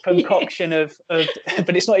worst concoction of.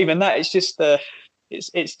 But it's not even that. It's just the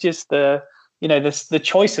the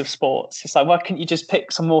choice of sports. It's like, why can't you just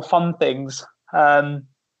pick some more fun things?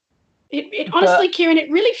 It honestly, Kieran, it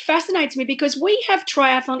really fascinates me because we have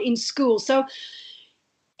triathlon in school. So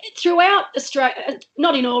throughout Australia,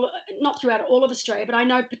 not throughout all of Australia, but I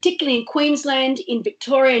know particularly in Queensland, in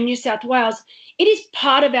Victoria and New South Wales, it is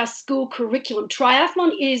part of our school curriculum.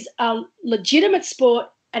 Triathlon is a legitimate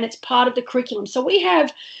sport and it's part of the curriculum. So we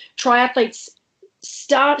have triathletes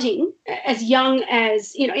starting as young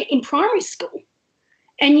as, in primary school.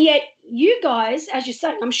 And yet you guys, as you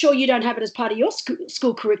say, I'm sure you don't have it as part of your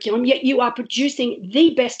school curriculum, yet you are producing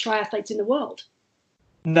the best triathletes in the world.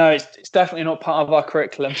 No, it's definitely not part of our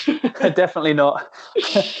curriculum. Definitely not.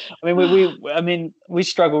 We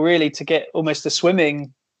struggle really to get almost the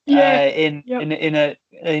swimming in a,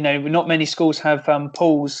 not many schools have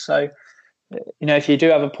pools. So, if you do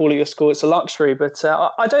have a pool at your school, it's a luxury, but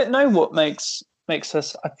I don't know what makes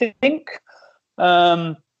us, I think,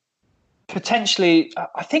 potentially,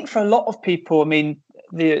 I think for a lot of people,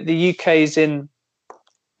 the UK is in,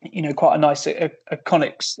 quite a nice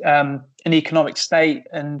an economic state,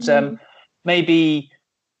 and maybe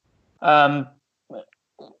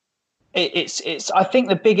it's I think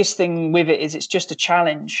the biggest thing with it is it's just a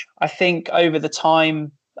challenge. I think over the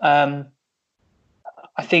time, I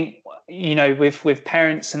think, with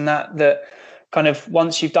parents and that kind of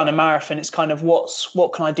once you've done a marathon, it's kind of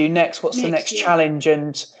what can I do next? What's the next challenge?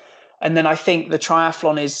 And then I think the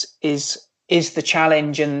triathlon is the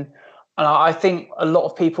challenge. And I think a lot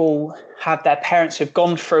of people have their parents who've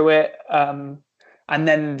gone through it, and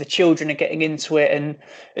then the children are getting into it. And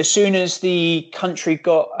as soon as the country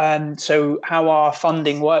got, so how our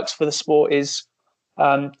funding works for the sport is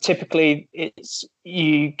typically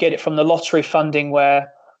you get it from the lottery funding,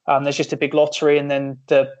 where there's just a big lottery, and then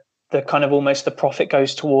the kind of almost the profit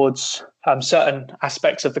goes towards certain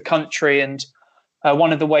aspects of the country. And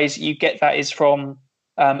one of the ways that you get that is from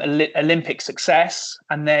Olympic success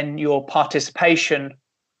and then your participation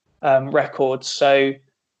records. So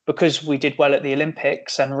because we did well at the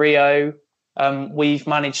Olympics and Rio, we've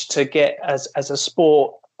managed to get as a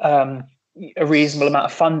sport a reasonable amount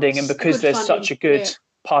of funding, and because Good there's funding, such a good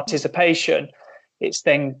participation, it's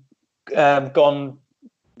then gone.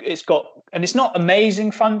 It's got, and it's not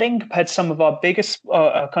amazing funding compared to some of our biggest,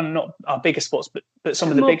 kind of not our biggest sports, but some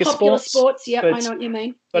of the more biggest popular sports. Yeah, I know what you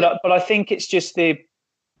mean. But I think it's just the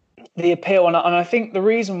appeal, and I think the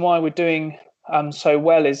reason why we're doing so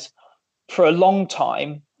well is for a long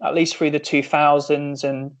time, at least through the 2000s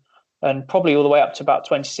and probably all the way up to about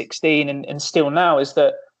 2016 and still now, is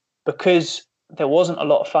that because there wasn't a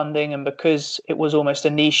lot of funding and because it was almost a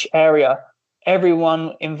niche area,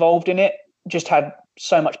 everyone involved in it just had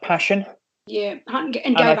so much passion. Yeah, and gave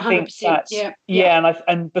 100%.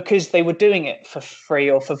 And because they were doing it for free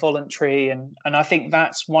or for voluntary, and I think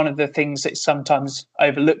that's one of the things that's sometimes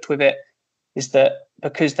overlooked with it, is that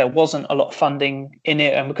because there wasn't a lot of funding in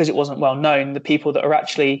it and because it wasn't well known, the people that are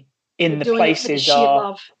actually in the places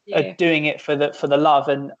are doing it for the love,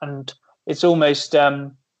 and it's almost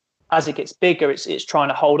as it gets bigger, it's trying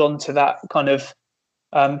to hold on to that kind of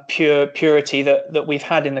purity that we've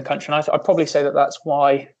had in the country, and I'd probably say that that's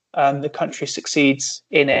why the country succeeds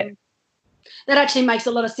in it. That actually makes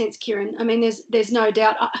a lot of sense, Kieran. I mean, there's no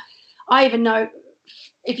doubt. I even know,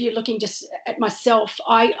 if you're looking just at myself,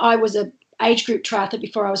 I was a age group triathlete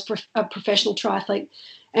before I was a professional triathlete,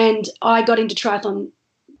 and I got into triathlon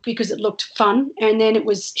because it looked fun, and then it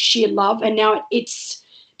was sheer love, and now it's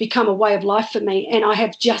become a way of life for me, and I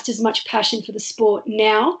have just as much passion for the sport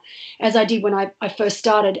now as I did when I first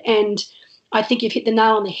started. And I think you've hit the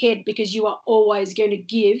nail on the head, because you are always going to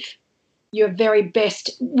give your very best,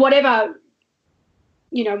 whatever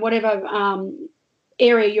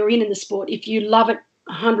area you're in the sport. If you love it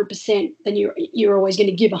 100%, then you're always going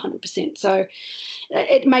to give 100%. So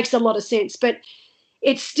it makes a lot of sense. But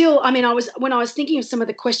it's still, I mean, when I was thinking of some of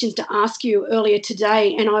the questions to ask you earlier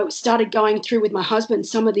today, and I started going through with my husband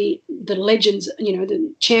some of the legends,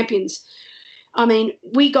 the champions. I mean,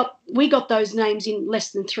 we got those names in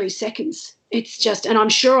less than 3 seconds. It's just, and I'm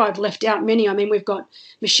sure I've left out many. I mean, we've got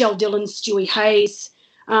Michelle Dillon, Stewie Hayes.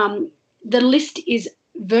 The list is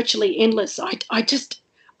virtually endless.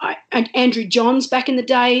 And Andrew Johns back in the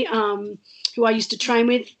day, who I used to train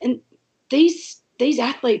with, and these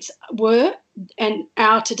athletes were and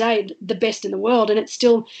are today the best in the world, and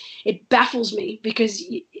it baffles me, because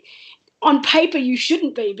on paper you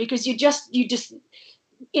shouldn't be, because you just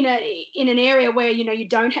in an area where you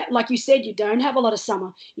don't have, like you said, you don't have a lot of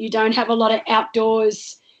summer, you don't have a lot of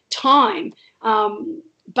outdoors time.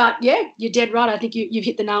 But yeah, you're dead right. I think you've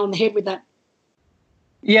hit the nail on the head with that.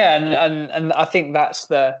 Yeah, and I think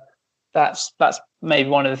that's maybe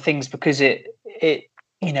one of the things, because it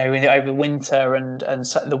over winter and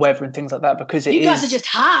the weather and things like that, because you guys are just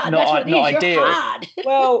hard. Not ideal. Hard.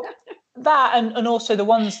 Well, that and also the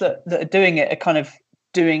ones that are doing it are kind of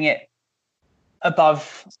doing it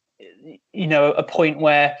above, a point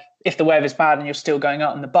where if the weather's bad and you're still going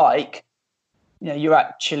out on the bike, you're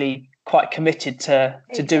actually quite committed to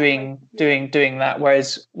doing that.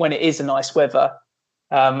 Whereas when it is a nice weather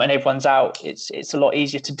and everyone's out, it's a lot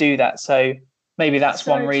easier to do that. So maybe that's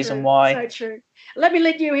one reason why. So true. Let me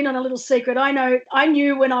let you in on a little secret. I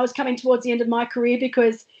knew when I was coming towards the end of my career,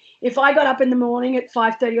 because if I got up in the morning at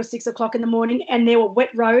 5:30 or 6 o'clock in the morning and there were wet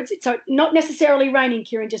roads, so not necessarily raining,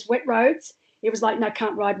 Kieran, just wet roads, it was like, no,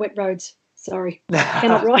 can't ride wet roads. Sorry,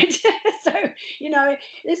 cannot ride. So,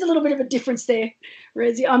 there's a little bit of a difference there.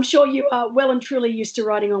 Whereas I'm sure you are well and truly used to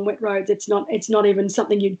riding on wet roads. It's not even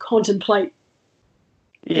something you'd contemplate.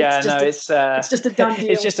 Yeah, it's just a done deal.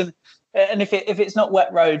 It's just and if it's not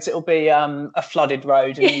wet roads, it'll be a flooded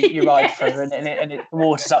road, and you ride through, and it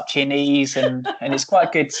waters up to your knees, and it's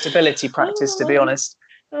quite good stability practice, to be honest.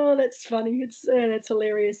 Oh, that's funny. That's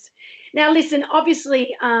hilarious. Now, listen,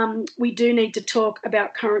 obviously, we do need to talk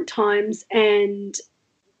about current times and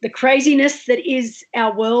the craziness that is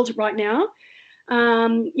our world right now.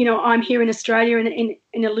 I'm here in Australia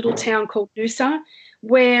in a little town called Noosa,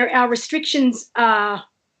 where our restrictions are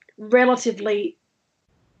relatively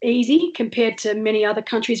easy compared to many other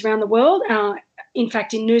countries around the world. In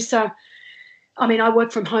fact, in Noosa, I mean, I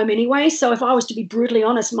work from home anyway, so if I was to be brutally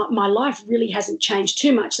honest, my life really hasn't changed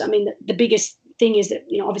too much. I mean, the biggest thing is that,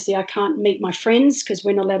 obviously I can't meet my friends because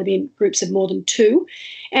we're not allowed to be in groups of more than 2,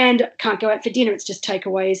 and can't go out for dinner. It's just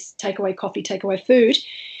takeaways, takeaway coffee, takeaway food.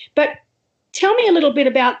 But tell me a little bit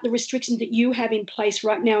about the restrictions that you have in place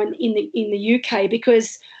right now in the UK,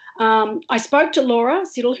 because I spoke to Laura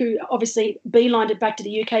Siddle, who obviously beelined it back to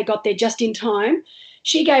the UK, got there just in time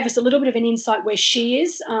she gave us a little bit of an insight where she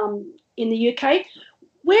is in the UK.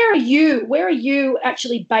 Where are you? Where are you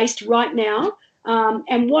actually based right now?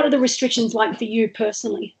 And what are the restrictions like for you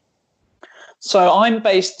personally? So I'm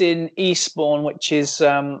based in Eastbourne, which is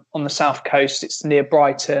on the south coast. It's near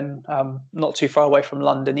Brighton, not too far away from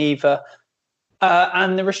London either.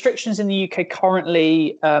 And the restrictions in the UK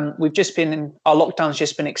currently, our lockdown's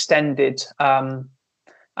just been extended.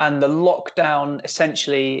 And the lockdown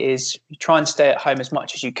essentially is you try and stay at home as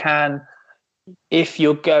much as you can. If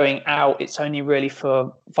you're going out, it's only really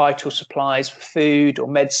for vital supplies, for food or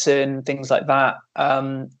medicine, things like that.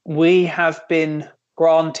 We have been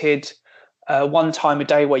granted 1 time a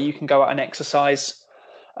day where you can go out and exercise.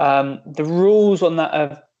 The rules on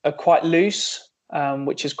that are quite loose,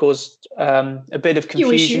 which has caused a bit of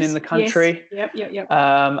confusion in the country. Yes. Yep.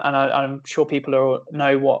 And I'm sure people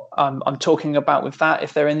know what I'm talking about with that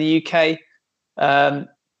if they're in the UK,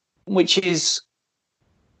 which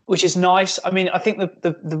is nice. I mean, I think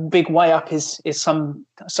the big way up is some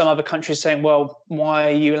other countries saying, well, why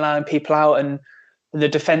are you allowing people out? And the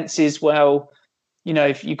defense is, well, you know,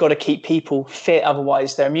 if you've got to keep people fit,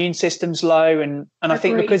 otherwise their immune system's low. And I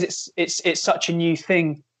think because it's such a new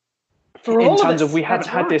thing for all in terms of us, we haven't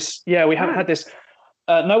had this. Yeah, we haven't had this.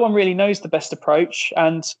 No one really knows the best approach,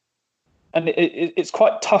 and it's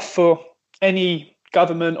quite tough for any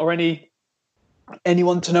government or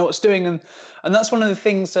anyone to know what's doing. And that's one of the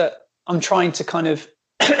things that I'm trying to kind of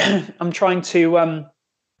to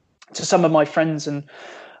some of my friends and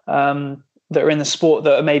that are in the sport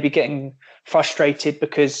that are maybe getting frustrated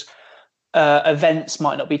because events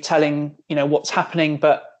might not be telling, you know, what's happening.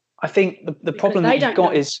 But I think the problem that you've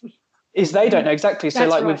got is they don't know exactly. So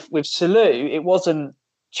like right. with Salou, it wasn't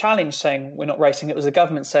Challenge saying we're not racing. It was the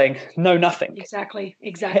government saying no, nothing. Exactly.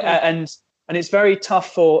 And it's very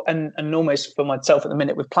tough and almost for myself at the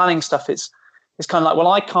minute with planning stuff. It's kind of like,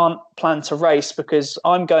 well, I can't plan to race because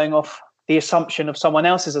I'm going off the assumption of someone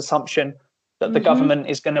else's assumption that the government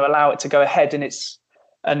is going to allow it to go ahead.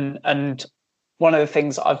 And one of the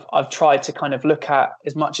things I've tried to kind of look at,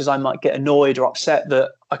 as much as I might get annoyed or upset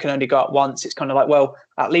that I can only go out once, it's kind of like, well,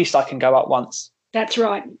 at least I can go out once. That's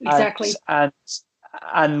right. Exactly.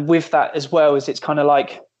 And with that as well, is it's kind of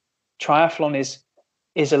like triathlon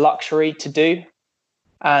is a luxury to do.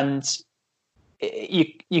 And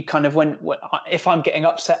you kind of, when if I'm getting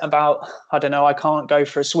upset about, I don't know, I can't go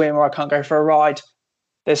for a swim or I can't go for a ride,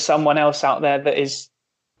 there's someone else out there that is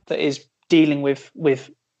dealing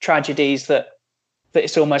with tragedies that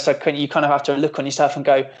it's almost like you kind of have to look on yourself and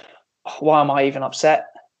go, oh, why am I even upset?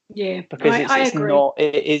 Yeah, because it's not,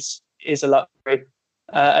 it is a luxury.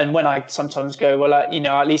 And when I sometimes go, well, you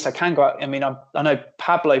know, at least I can go out. I mean, I know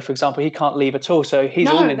Pablo, for example, he can't leave at all, so he's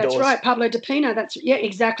all indoors. That's right, Pablo de Pina. That's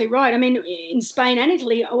exactly right. I mean, in Spain and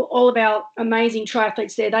Italy, all of our amazing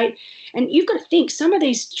triathletes there. And you've got to think, some of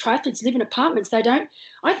these triathletes live in apartments. They don't.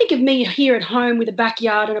 I think of me here at home with a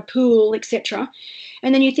backyard and a pool, etc.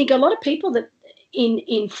 And then you think a lot of people that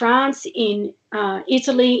in France, in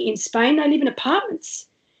Italy, in Spain, they live in apartments.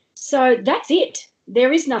 So that's it.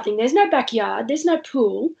 There is nothing. There's no backyard. There's no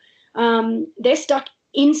pool. They're stuck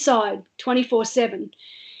inside 24/7.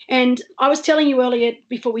 And I was telling you earlier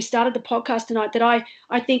before we started the podcast tonight that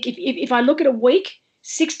I think if I look at a week,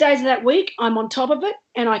 6 days of that week, I'm on top of it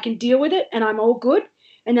and I can deal with it and I'm all good.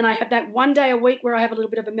 And then I have that 1 day a week where I have a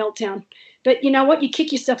little bit of a meltdown. But you know what? You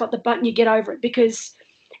kick yourself up the butt and you get over it, because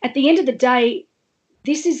at the end of the day,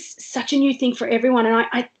 this is such a new thing for everyone. And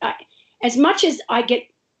I as much as I get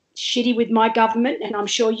shitty with my government, and I'm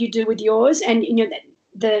sure you do with yours, and you know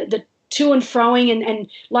the to and froing and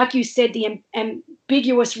like you said, the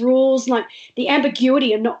ambiguous rules, like the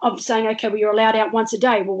ambiguity of saying, okay, well, you're allowed out once a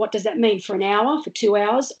day. Well, what does that mean? For an hour, for 2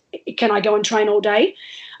 hours? Can I go and train all day?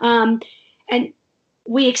 And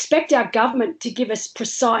we expect our government to give us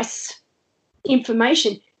precise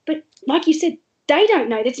information, but like you said, they don't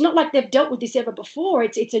know. It's not like they've dealt with this ever before.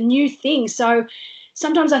 It's a new thing. So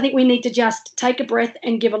sometimes I think we need to just take a breath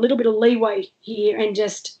and give a little bit of leeway here and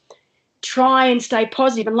just try and stay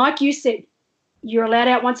positive. And like you said, you're allowed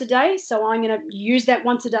out once a day, so I'm going to use that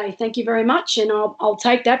once a day. Thank you very much, and I'll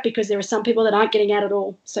take that, because there are some people that aren't getting out at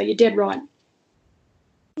all. So you're dead right.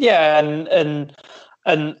 Yeah, and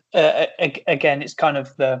again, it's kind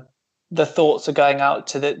of the thoughts are going out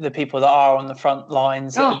to the people that are on the front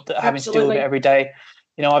lines that are having to deal with it every day.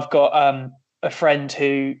 You know, I've got a friend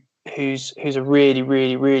who's a really,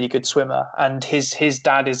 really, really good swimmer, and his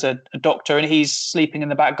dad is a doctor, and he's sleeping in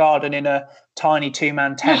the back garden in a tiny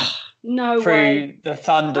 2-man tent no through way. the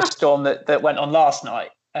thunderstorm that went on last night.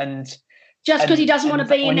 And Just because he doesn't want to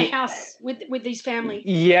be in the when house with his family.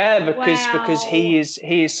 Yeah, because Wow. he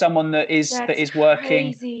is someone that is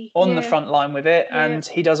working crazy. on the front line with it, Yeah. and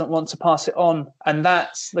he doesn't want to pass it on. And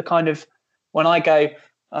that's the kind of, when I go,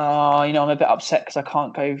 oh, you know, I'm a bit upset because I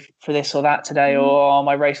can't go for this or that today, or oh,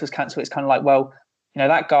 my race was cancelled. It's kind of like, well, you know,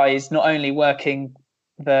 that guy is not only working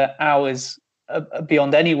the hours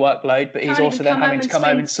beyond any workload, but he's also then having to come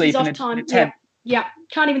home and sleep in a tent. Yeah,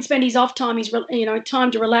 can't even spend his off time, his time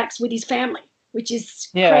to relax with his family, which is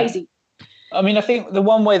crazy. I mean, I think the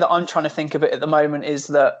one way that I'm trying to think of it at the moment is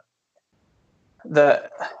that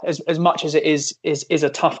as much as it is a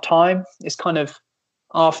tough time, it's kind of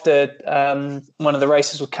after one of the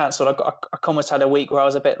races was cancelled, I almost had a week where I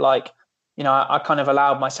was a bit like, you know, I kind of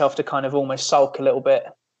allowed myself to kind of almost sulk a little bit.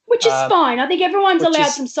 Which is fine. I think everyone's allowed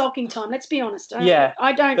some sulking time. Let's be honest.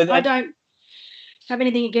 I don't have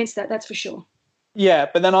anything against that. That's for sure. Yeah,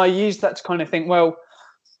 but then I use that to kind of think, well,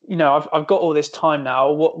 you know, I've got all this time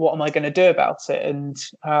now. What am I going to do about it? And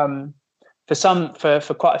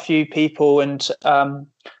for quite a few people, and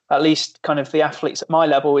at least kind of the athletes at my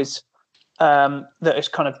level, is that is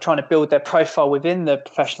kind of trying to build their profile within the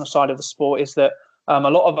professional side of the sport, is that a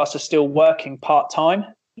lot of us are still working part-time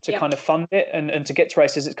to kind of fund it and to get to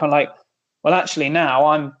races. It's kind of like, well, actually now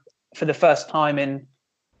I'm, for the first time in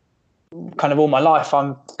kind of all my life,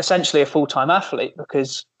 I'm essentially a full-time athlete,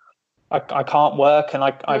 because I can't work,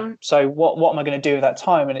 and so what am I going to do with that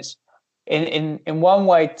time? And it's in one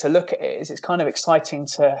way to look at it is it's kind of exciting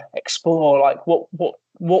to explore, like what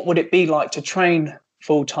would it be like to train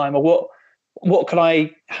full-time, or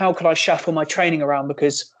how could I shuffle my training around?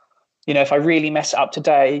 Because, you know, if I really mess it up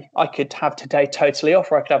today, I could have today totally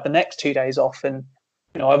off, or I could have the next 2 days off. And,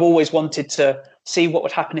 you know, I've always wanted to see what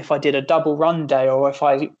would happen if I did a double run day, or if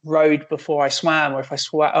I rode before I swam, or if I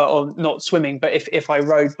swam, or not swimming, but if I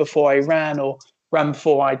rode before I ran, or ran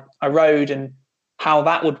before I rode, and how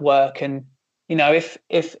that would work. And, you know, if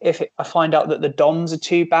I find out that the DOMs are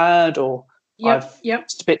too bad, or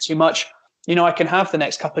it's a bit too much, you know, I can have the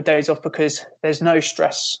next couple of days off, because there's no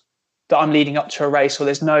stress that I'm leading up to a race, or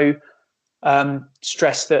there's no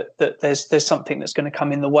stress that there's something that's going to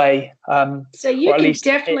come in the way. So you can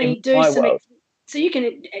definitely do some. So you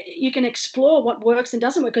can explore what works and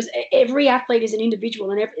doesn't work, because every athlete is an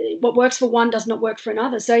individual, and what works for one does not work for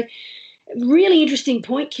another. So really interesting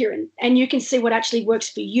point, Kieran. And you can see what actually works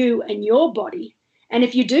for you and your body. And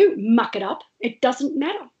if you do muck it up, it doesn't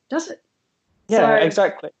matter, does it? Yeah,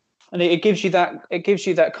 exactly. And it gives you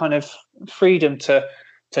that kind of freedom to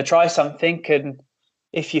try something. And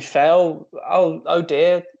if you fail, oh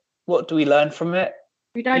dear, what do we learn from it?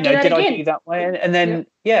 We don't do that again. I do that way? And then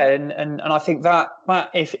and I think that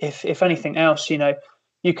if anything else, you know,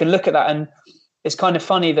 you can look at that. And it's kind of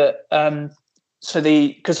funny that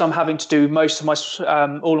because I'm having to do most of my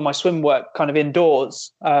all of my swim work kind of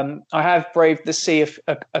indoors, I have braved the sea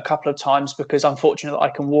a couple of times, because I'm fortunate that I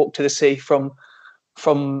can walk to the sea from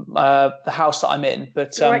the house that I'm in.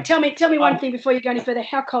 But all right, tell me one thing before you go any further.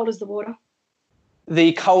 How cold is the water?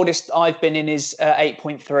 The coldest I've been in is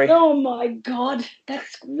 8.3. Oh my God,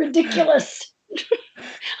 that's ridiculous.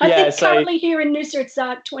 I think currently here in Noosa it's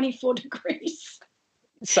 24 degrees.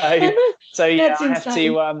 So yeah, that's I have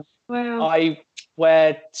to. wow. I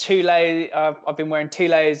wear 2 layers. I've been wearing 2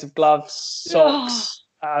 layers of gloves, socks,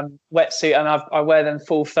 wetsuit, and I wear them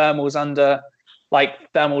full thermals under,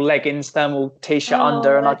 like thermal leggings, thermal t-shirt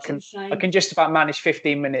under, and I can just about manage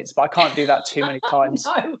 15 minutes, but I can't do that too many times.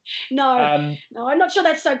 No, I'm not sure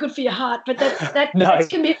that's so good for your heart, but that's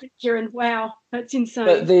commitment, Kieran. Wow, that's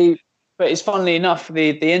insane. But it's funnily enough,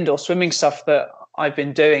 the indoor swimming stuff that I've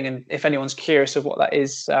been doing, and if anyone's curious of what that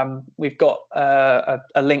is, we've got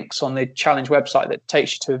a links on the challenge website that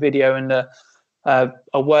takes you to a video and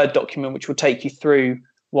a Word document which will take you through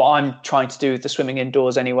what I'm trying to do with the swimming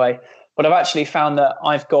indoors anyway. But I've actually found that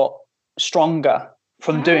I've got stronger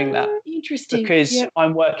from doing that. Interesting. Because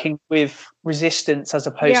I'm working with resistance as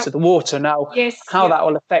opposed to the water. Now, that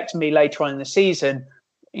will affect me later on in the season,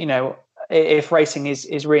 you know, if racing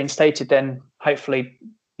is reinstated, then hopefully,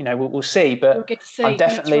 you know, we'll see. But we'll get to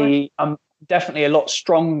see. I'm definitely a lot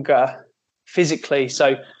stronger physically.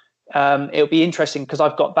 So it'll be interesting, because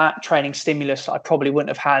I've got that training stimulus that I probably wouldn't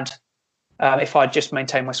have had if I'd just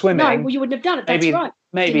maintained my swimming. No, well, you wouldn't have done it. That's right.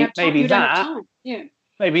 Maybe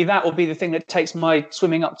that will be the thing that takes my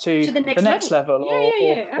swimming up to the next level.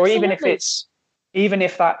 Or even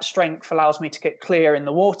if that strength allows me to get clear in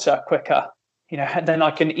the water quicker, you know, then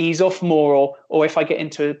I can ease off more. Or if I get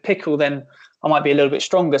into a pickle, then I might be a little bit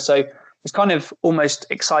stronger. So it's kind of almost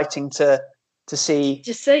exciting to see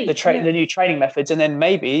the new training methods, and then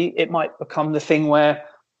maybe it might become the thing where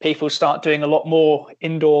people start doing a lot more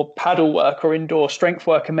indoor paddle work or indoor strength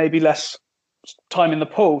work and maybe less time in the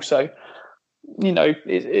pool. So,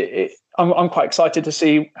 I'm quite excited to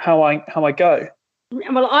see how I go.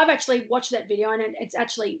 Well, I've actually watched that video, and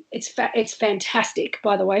it's fantastic.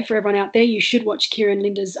 By the way, for everyone out there, you should watch Kieran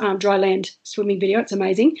Linda's dry land swimming video. It's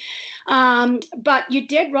amazing. But you're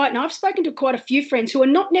dead right. And I've spoken to quite a few friends who are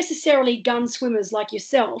not necessarily gun swimmers like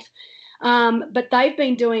yourself, but they've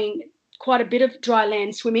been doing quite a bit of dry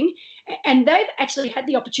land swimming, and they've actually had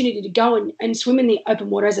the opportunity to go and swim in the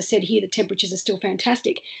open water. As I said, here the temperatures are still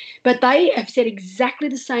fantastic, but they have said exactly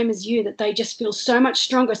the same as you, that they just feel so much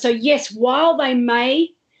stronger. So yes, while they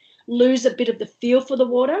may lose a bit of the feel for the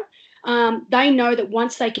water, they know that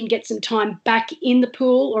once they can get some time back in the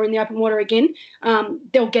pool or in the open water again,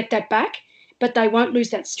 they'll get that back, but they won't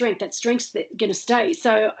lose that strength. That strength's going to stay.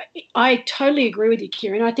 So I totally agree with you,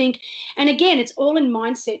 Kieran. I think, and again, it's all in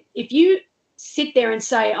mindset. If you sit there and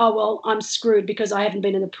say, oh, well, I'm screwed because I haven't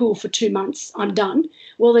been in the pool for 2 months, I'm done,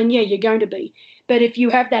 well, then, yeah, you're going to be. But if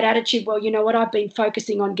you have that attitude, well, you know what, I've been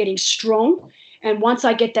focusing on getting strong, and once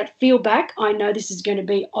I get that feel back, I know this is going to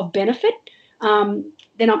be of benefit, then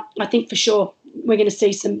I think for sure we're going to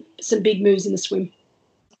see some big moves in the swim.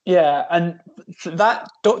 Yeah, and that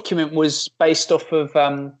document was based off of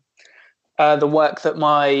the work that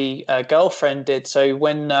my girlfriend did. So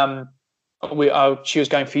when she was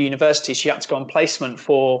going for university, she had to go on placement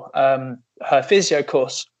for her physio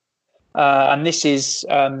course. And this is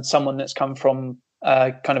someone that's come from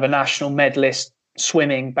kind of a national medalist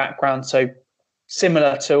swimming background. So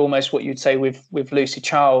similar to almost what you'd say with Lucy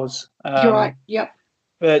Charles. You're right, yep.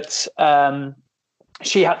 But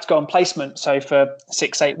she had to go on placement. So for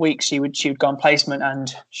 6-8 weeks, she would go on placement,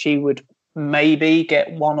 and she would maybe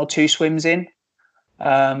get 1 or 2 swims in.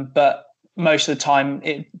 But most of the time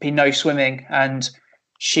it'd be no swimming. And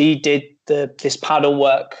she did this paddle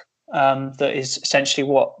work that is essentially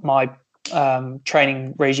what my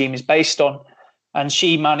training regime is based on. And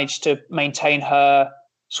she managed to maintain her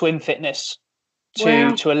swim fitness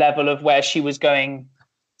to a level of where she was going,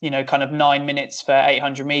 kind of 9 minutes for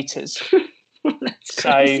 800 meters. That's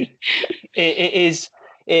crazy. So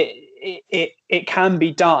it can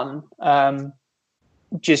be done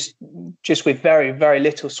just with very, very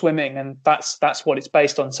little swimming, and that's what it's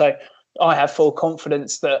based on. So I have full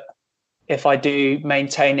confidence that if I do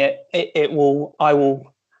maintain it, I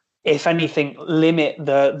will, if anything, limit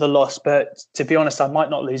the loss. But to be honest, I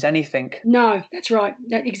might not lose anything. No, that's right.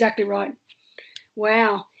 That's exactly right.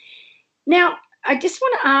 Wow. Now, I just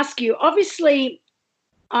want to ask you, obviously,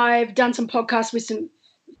 I've done some podcasts with some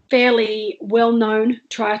fairly well-known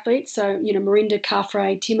triathletes. So, Mirinda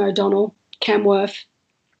Carfrae, Tim O'Donnell, Cam Worth,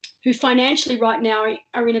 who financially right now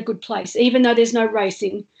are in a good place, even though there's no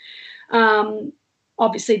racing.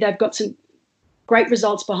 Obviously, they've got some great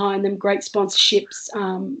results behind them, great sponsorships.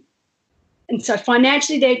 And so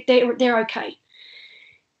financially, they're okay.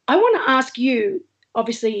 I want to ask you,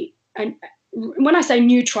 obviously, and when I say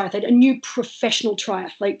new triathlete, a new professional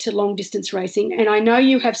triathlete to long distance racing, and I know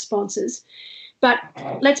you have sponsors, but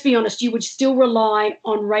let's be honest, you would still rely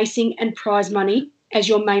on racing and prize money as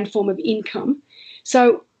your main form of income.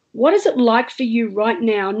 So what is it like for you right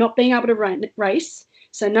now, not being able to race,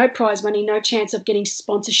 so no prize money, no chance of getting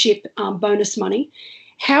sponsorship bonus money?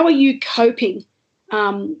 How are you coping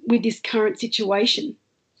with this current situation?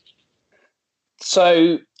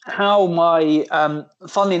 So funnily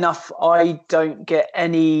enough, I don't get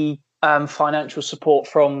any financial support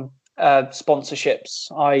from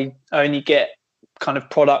sponsorships. I only get kind of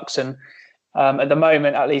products, and at the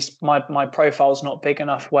moment, at least, my profile's not big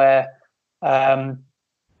enough where I'm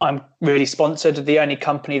really sponsored. The only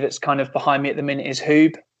company that's kind of behind me at the minute is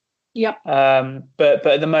Hoob. Yep. But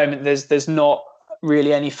at the moment, there's not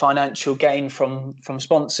really any financial gain from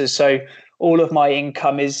sponsors. So all of my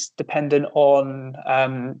income is dependent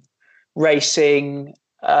on racing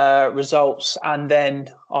results, and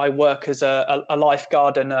then I work as a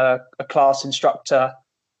lifeguard and a class instructor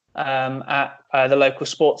at the local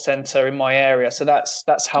sports centre in my area. So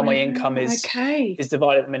that's how my income is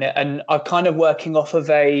divided at the minute, and I'm kind of working off of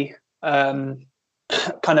a kind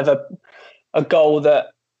of a goal that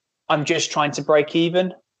I'm just trying to break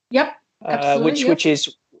even. Yep. Absolutely, which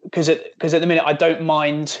is because at the minute I don't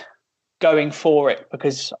mind going for it,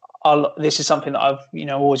 because this is something that I've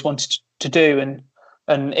always wanted to do, and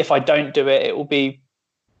if I don't do it, it will be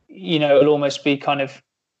it'll almost be kind of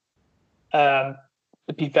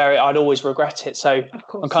I'd always regret it. So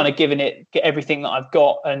I'm kind of get everything that I've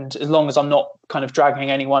got, and as long as I'm not kind of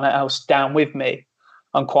dragging anyone else down with me,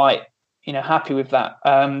 I'm quite happy with that.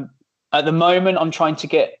 At the moment, I'm trying to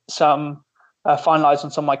get some finalise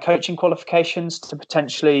on some of my coaching qualifications to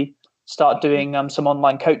potentially start doing some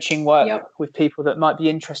online coaching work with people that might be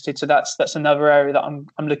interested. So that's another area that I'm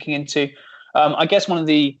looking into. I guess one of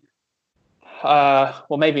the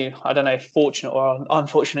well, maybe, I don't know if fortunate or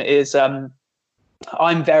unfortunate is I'm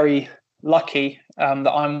very lucky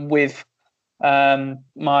that I'm with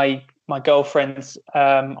my girlfriend's.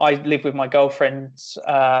 I live with my girlfriend's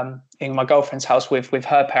in my girlfriend's house with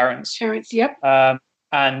her parents.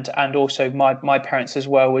 And also my parents as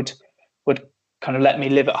well would kind of let me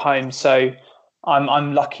live at home. So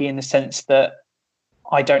I'm lucky in the sense that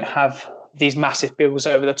I don't have these massive bills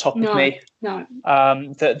over the top of me. No.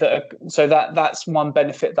 So that's one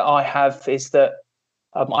benefit that I have, is that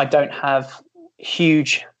I don't have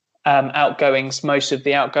huge outgoings. Most of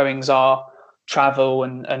the outgoings are travel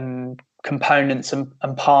and components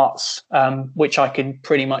and parts, which I can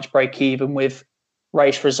pretty much break even with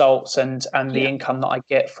race results and the income that I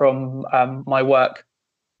get from my work.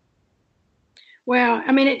 Wow.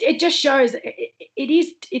 I mean, it just shows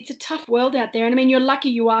it's a tough world out there. And I mean, you're lucky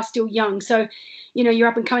you are still young. So, you're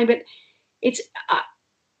up and coming, but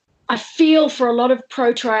I feel for a lot of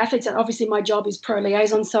pro triathletes, and obviously my job is pro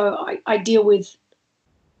liaison. So I deal with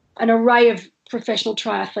an array of professional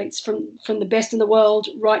triathletes from the best in the world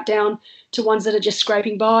right down to ones that are just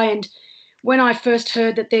scraping by. And when I first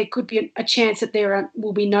heard that there could be a chance that there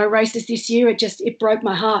will be no races this year, it broke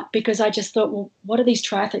my heart, because I just thought, well, what are these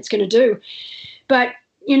triathletes going to do? But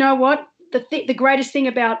you know what? The greatest thing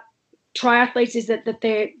about triathletes is that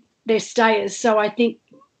they're stayers. So I think,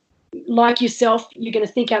 like yourself, you're going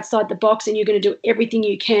to think outside the box, and you're going to do everything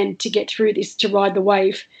you can to get through this, to ride the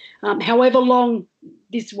wave, however long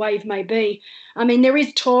this wave may be. I mean, there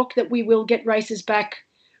is talk that we will get races back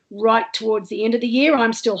right towards the end of the year.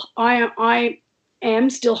 I am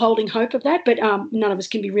still holding hope of that, but none of us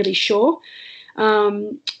can be really sure.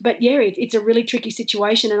 But yeah, it's a really tricky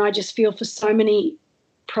situation, and I just feel for so many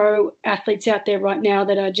pro athletes out there right now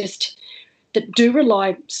that do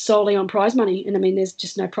rely solely on prize money. And I mean, there's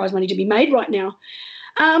just no prize money to be made right now.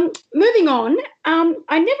 Moving on, I've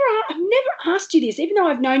never asked you this, even though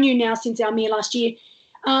I've known you now since Almere last year.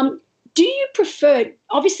 Do you prefer,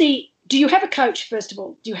 obviously, do you have a coach, first of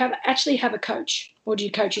all? Do you actually have a coach, or do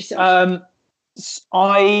you coach yourself?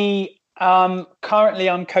 Currently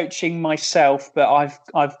I'm coaching myself, but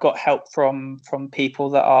I've got help from people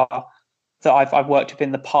that I've worked with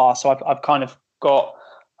in the past. So I've kind of got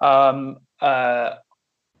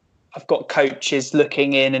I've got coaches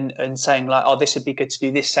looking in and saying like, oh, this would be good to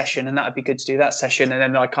do this session, and that would be good to do that session, and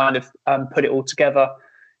then I kind of put it all together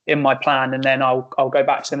in my plan, and then I'll go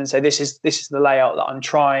back to them and say, this is the layout that I'm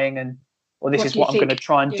trying, or this is what I'm going to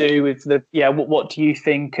try and do with what do you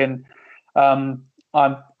think? And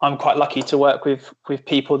I'm quite lucky to work with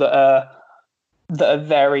people that are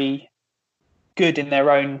very good in their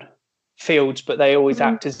own fields, but they always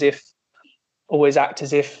act as if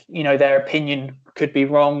their opinion could be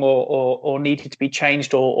wrong or needed to be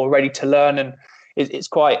changed or ready to learn. And it's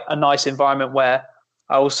quite a nice environment where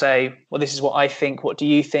I will say, well, this is what I think, what do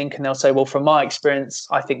you think? And they'll say, well, from my experience,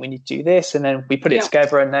 I think we need to do this, and then we put it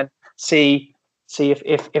together and then see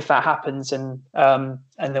if that happens, and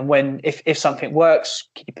then if something works,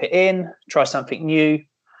 keep it in, try something new.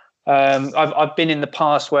 I've been in the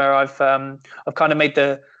past where I've kind of made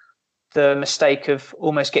the mistake of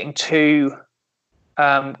almost getting too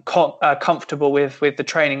comfortable with the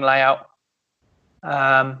training layout,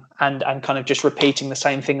 and kind of just repeating the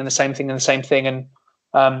same thing and the same thing and the same thing,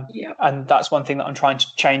 and that's one thing that I'm trying to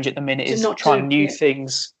change at the minute, is trying new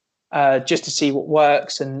things. Just to see what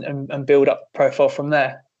works and build up a profile from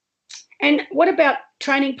there. And what about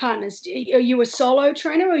training partners? Are you a solo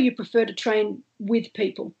trainer, or you prefer to train with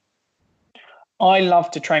people? I love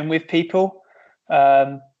to train with people,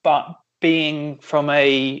 but being from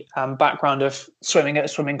a background of swimming at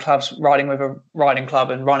swimming clubs, riding with a riding club,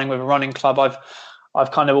 and running with a running club,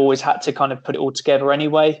 I've kind of always had to kind of put it all together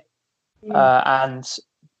anyway, and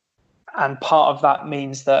part of that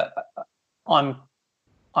means that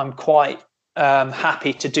I'm quite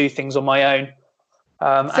happy to do things on my own.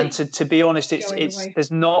 And to be honest,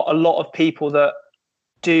 there's not a lot of people that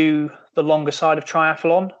do the longer side of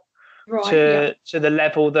triathlon to the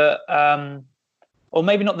level that, or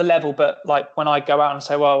maybe not the level, but like when I go out and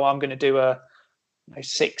say, well, I'm going to do a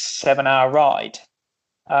 6-7 hour ride.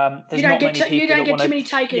 There's not many people. You don't get too many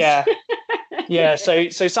takers. Yeah. Yeah. So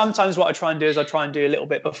sometimes what I try and do is I try and do a little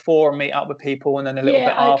bit before and meet up with people, and then a little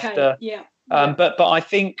bit after. Yeah. But I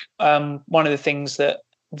think one of the things that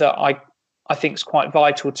I think is quite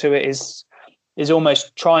vital to it is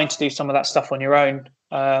almost trying to do some of that stuff on your own.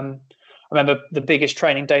 remember the biggest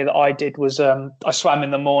training day that I did was I swam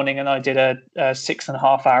in the morning and I did a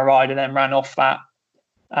 6.5 hour ride and then ran off that.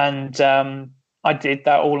 And I did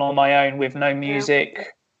that all on my own with no music,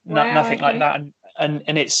 nothing like that. And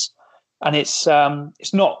it's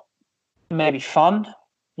not maybe fun.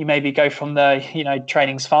 You maybe go from the,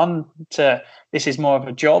 training's fun to this is more of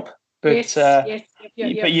a job. But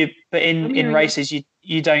but in races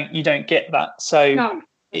you don't get that. So no,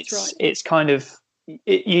 it's kind of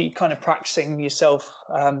you kind of practicing yourself.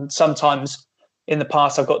 Sometimes in the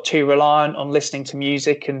past I've got too reliant on listening to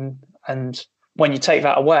music, and when you take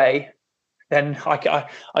that away, then I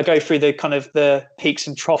go through the kind of the peaks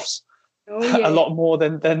and troughs a lot more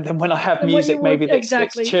than when I have music maybe that's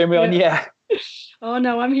cheering me on. Yeah. Oh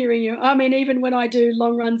no, I'm hearing you. I mean, even when I do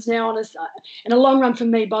long runs now and a long run for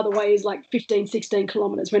me, by the way, is like 15, 16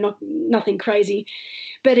 kilometers. We're nothing crazy.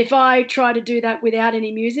 But if I try to do that without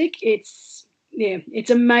any music, it's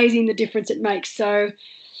amazing the difference it makes. So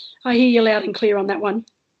I hear you loud and clear on that one.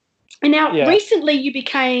 And now recently you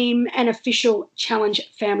became an official Challenge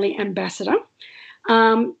Family Ambassador.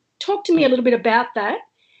 Talk to me a little bit about that.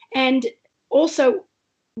 And also,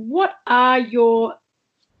 what are your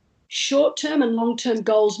short-term and long-term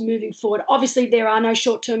goals moving forward? Obviously, there are no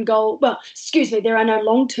short-term goals. Well, there are no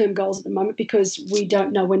long-term goals at the moment because we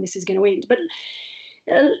don't know when this is going to end. But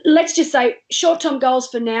let's just say short-term goals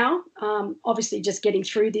for now, obviously just getting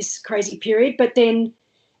through this crazy period. But then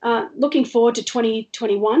looking forward to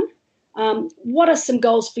 2021, what are some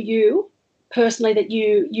goals for you personally that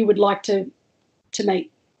you would like to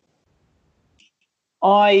meet?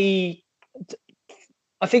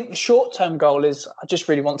 I think the short-term goal is I just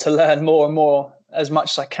really want to learn more and more as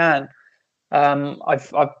much as I can.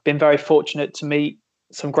 I've been very fortunate to meet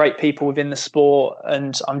some great people within the sport,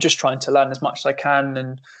 and I'm just trying to learn as much as I can.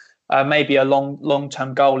 And maybe a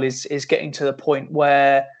long-term goal is getting to the point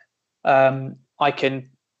where I can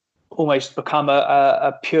almost become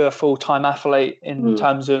a pure full-time athlete in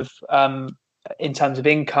terms of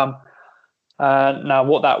income. Now,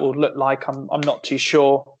 what that will look like, I'm not too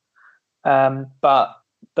sure, but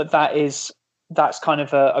that's kind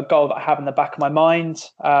of a goal that I have in the back of my mind.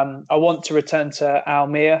 I want to return to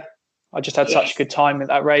Almere. I just had such a good time with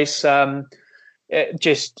that race.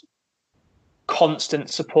 Just constant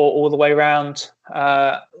support all the way around.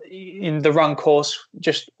 In the run course,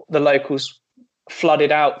 just the locals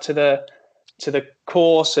flooded out to the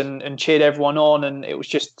course and cheered everyone on, and it was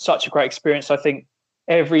just such a great experience. I think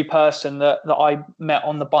every person that I met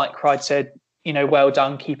on the bike ride said, well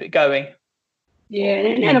done, keep it going. Yeah,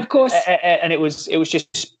 and of course, and it was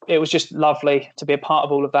just lovely to be a part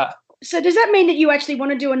of all of that. So does that mean that you actually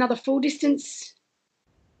want to do another full distance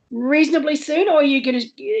reasonably soon, or are you going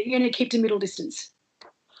to keep to middle distance?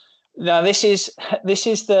 No, this is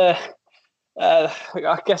the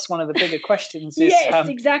I guess one of the bigger questions is yes,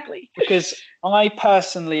 exactly, because I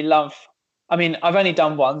personally love. I mean, I've only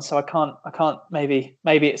done one, so I can't. Maybe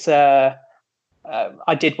it's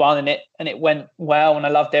I did one and it went well, and I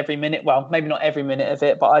loved every minute. Well, maybe not every minute of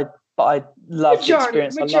it, but I loved the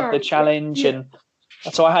experience. I loved the challenge, and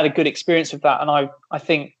so I had a good experience with that. And I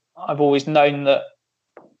think I've always known that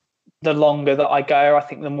the longer that I go, I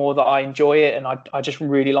think the more that I enjoy it, and I just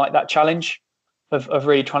really like that challenge of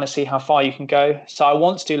really trying to see how far you can go. So I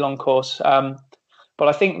want to do long course, but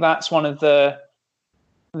I think that's one of the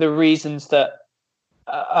reasons that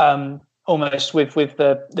almost with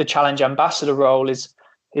the Challenge Ambassador role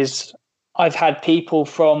is I've had people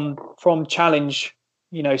from Challenge,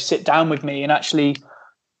 sit down with me and actually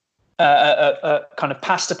kind of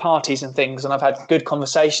pasta parties and things, and I've had good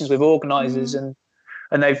conversations with organisers, and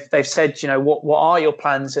they've said, what are your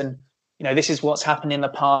plans, and this is what's happened in the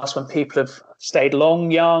past when people have stayed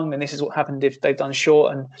young, and this is what happened if they've done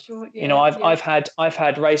short. And I've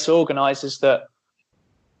had race organisers that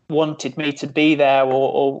wanted me to be there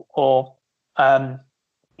or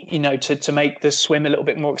to make the swim a little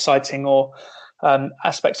bit more exciting, or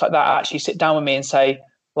aspects like that, actually sit down with me and say,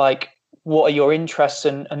 like, what are your interests,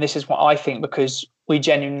 and this is what I think, because we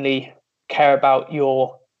genuinely care about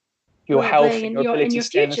your health and your ability to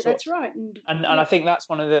stay in the sport. That's right. And I think that's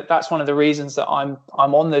one of the reasons that I'm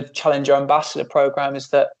on the Challenger Ambassador program, is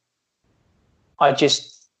that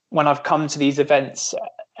when I've come to these events,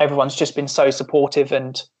 everyone's just been so supportive,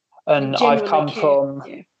 and I've come from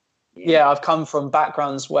I've come from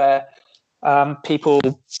backgrounds where people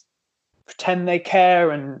pretend they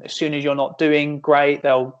care, and as soon as you're not doing great,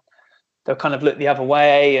 they'll kind of look the other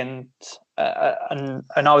way, and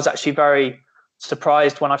I was actually very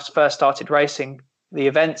surprised when I first started racing the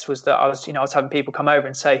events, was that I was having people come over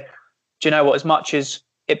and say, do you know what, as much as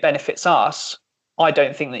it benefits us, I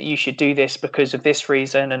don't think that you should do this because of this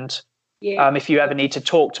reason, and Yeah. If you ever need to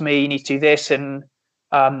talk to me, you need to do this. And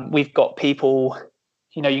we've got people,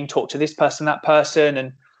 you can talk to this person, that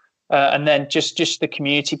person, and then just the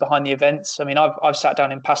community behind the events. I mean, I've sat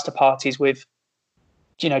down in pasta parties with,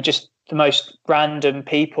 just the most random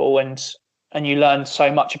people, and you learn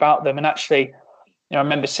so much about them. And actually, I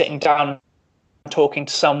remember sitting down talking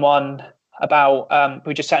to someone about,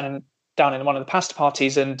 we were just sitting down in one of the pasta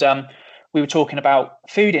parties, and we were talking about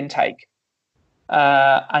food intake,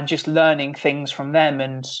 and just learning things from them,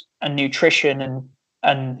 and nutrition,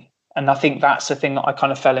 and I think that's the thing that I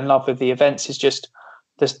kind of fell in love with the events, is just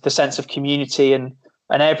the sense of community, and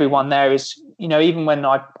everyone there is, even when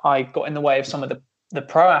I got in the way of some of the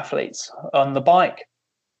pro athletes on the bike,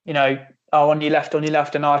 on your left,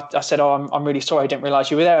 and I said, I'm really sorry, I didn't realize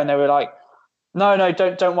you were there. And they were like, no,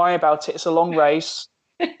 don't worry about it. It's a long race.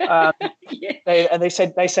 Yeah. They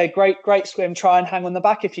said, great swim. Try and hang on the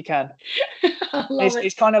back if you can.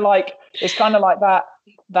 It's kind of like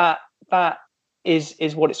that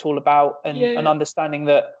is what it's all about. And understanding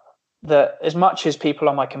that as much as people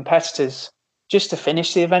are my competitors, just to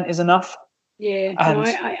finish the event is enough. Yeah,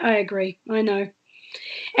 I agree. I know.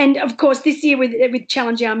 And of course, this year with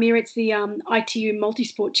Challenge Our Mirror, it's the ITU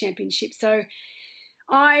Multisport Championship. So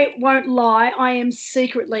I won't lie, I am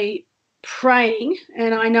secretly praying,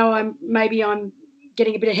 and I know I'm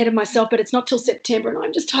getting a bit ahead of myself, but it's not till September, and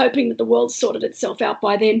I'm just hoping that the world's sorted itself out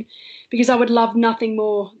by then, because I would love nothing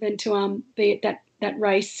more than to be at that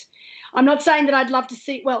race. I'm not saying that I'd love to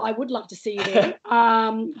see. Well, I would love to see you there.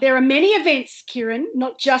 There are many events, Kieran,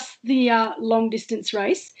 not just the long distance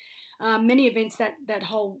race. Many events that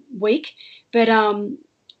whole week, but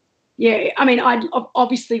yeah, I mean,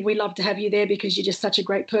 obviously we love to have you there because you're just such a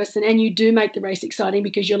great person, and you do make the race exciting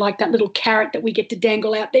because you're like that little carrot that we get to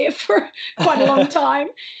dangle out there for quite a long time.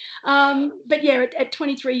 But yeah, at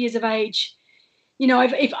 23 years of age,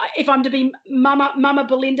 if I'm to be Mama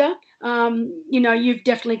Belinda, you've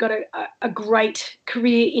definitely got a great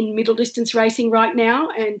career in middle distance racing right now,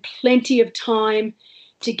 and plenty of time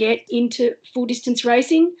to get into full distance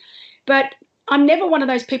racing. But I'm never one of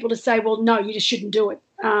those people to say, well, no, you just shouldn't do it.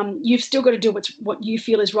 You've still got to do what you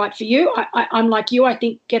feel is right for you. I'm like you. I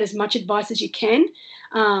think get as much advice as you can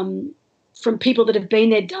from people that have been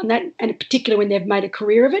there, done that, and in particular when they've made a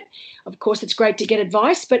career of it. Of course, it's great to get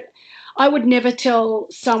advice, but I would never tell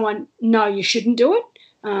someone, no, you shouldn't do it.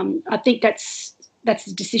 I think that's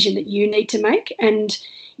the decision that you need to make, and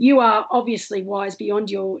you are obviously wise beyond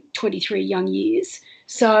your 23 young years.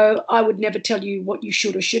 So I would never tell you what you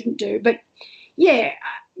should or shouldn't do. But yeah,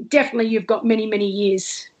 definitely you've got many, many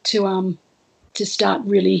years to start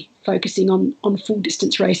really focusing on full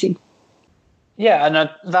distance racing. Yeah, and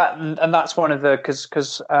that's one of the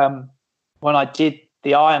because when I did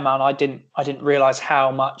the Ironman, I didn't realize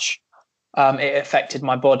how much it affected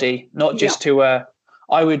my body. Not just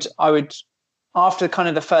I would after kind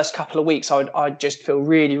of the first couple of weeks, I'd just feel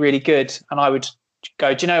really, really good, and I would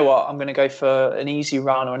go, do you know what? I'm going to go for an easy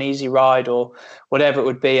run or an easy ride or whatever it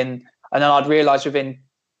would be, and then I'd realize within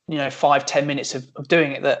 5-10 minutes of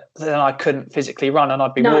doing it that then I couldn't physically run, and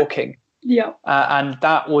I'd be walking. Yeah. And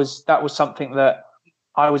that was something that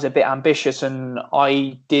I was a bit ambitious, and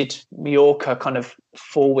I did Mallorca kind of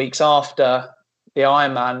 4 weeks after the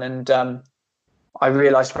Ironman, and I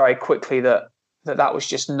realized very quickly that was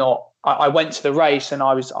just not. I went to the race and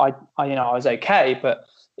I was okay, but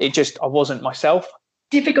I wasn't myself.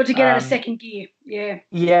 Difficult to get out of second gear.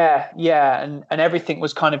 Yeah, and everything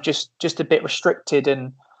was kind of just a bit restricted,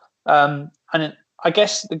 and I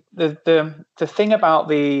guess the thing about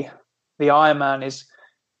the Ironman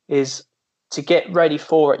is to get ready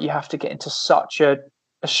for it, you have to get into such a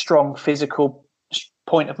strong physical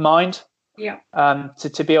point of mind. Yeah.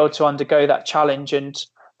 To be able to undergo that challenge, and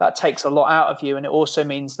that takes a lot out of you, and it also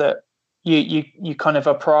means that you kind of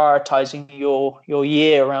are prioritizing your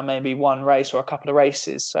year around maybe one race or a couple of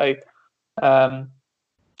races. So I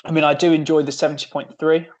mean, I do enjoy the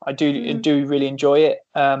 70.3. I do really enjoy it,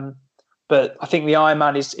 but I think the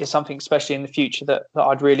Ironman is something, especially in the future, that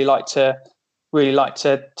I'd really like to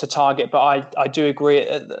target. But I do agree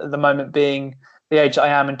at the moment, being the age I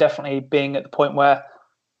am, and definitely being at the point where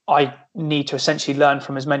I need to essentially learn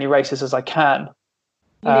from as many races as I can.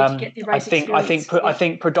 I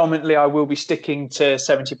think predominantly I will be sticking to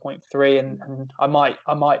 70.3, and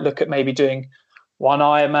I might look at maybe doing one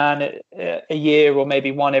Ironman a year, or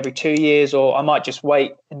maybe one every 2 years, or I might just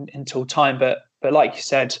wait until time. But like you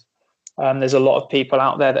said, there's a lot of people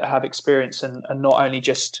out there that have experience, and not only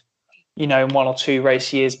just in 1 or 2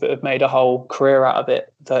 race years, but have made a whole career out of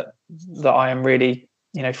it. That I am really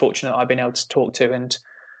fortunate I've been able to talk to and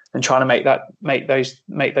trying to make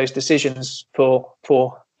those decisions for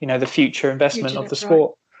the future investment of the That's right.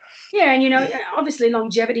 sport. Yeah, and obviously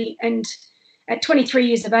longevity, and at 23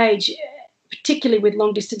 years of age, particularly with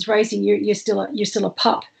long distance racing, you're still a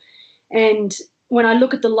pup. And when I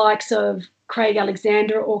look at the likes of Craig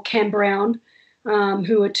Alexander or Cam Brown,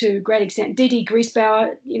 who are to a great extent, Didi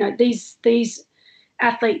Griesbauer, these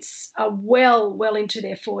athletes are well into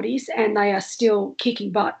their 40s and they are still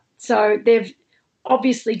kicking butt. So they've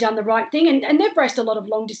obviously done the right thing, and they've raced a lot of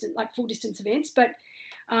long distance, like full distance events, but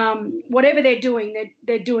whatever they're doing,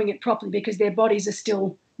 they're doing it properly because their bodies are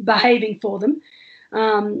still behaving for them.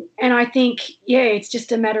 And I think, it's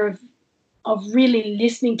just a matter of really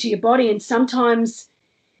listening to your body. And sometimes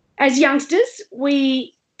as youngsters,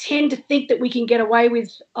 we tend to think that we can get away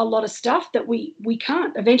with a lot of stuff that we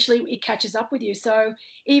can't. Eventually it catches up with you. So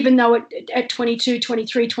even though at 22,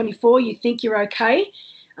 23, 24, you think you're okay,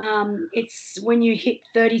 it's when you hit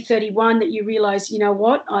 30, 31 that you realize, you know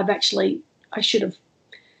what, I should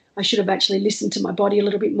have actually listened to my body a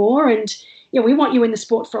little bit more. And we want you in the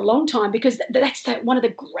sport for a long time, because that's one of the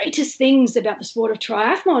greatest things about the sport of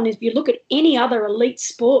triathlon is if you look at any other elite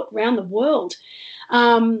sport around the world,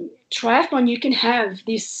 triathlon, you can have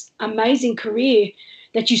this amazing career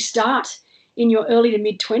that you start in your early to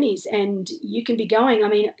mid-20s and you can be going. I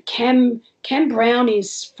mean, Cam Brown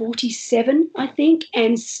is 47, I think,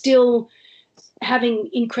 and still having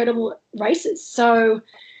incredible races. So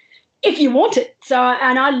if you want it. So,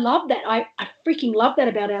 and I love that. I freaking love that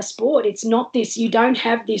about our sport. It's not this, you don't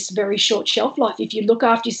have this very short shelf life. If you look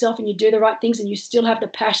after yourself and you do the right things and you still have the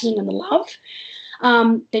passion and the love,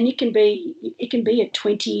 then it can be a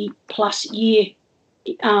 20 plus year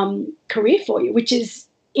career for you, which is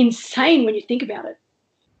insane when you think about it.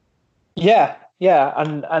 Yeah.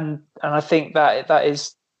 And I think that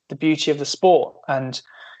is the beauty of the sport. And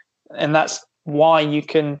that's why you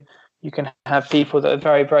can have people that are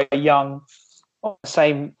very, very young on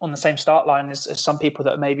the same start line as some people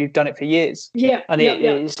that maybe have done it for years. Yeah. And it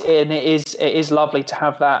is lovely to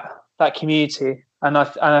have that community. And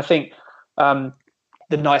I think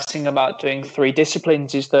the nice thing about doing 3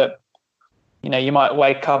 disciplines is that, you might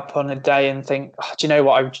wake up on a day and think, oh, do you know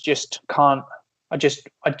what? I just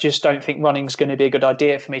don't think running's going to be a good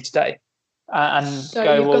idea for me today. And so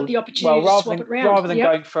you've got the opportunity to swap it around. Rather than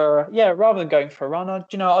going for a run,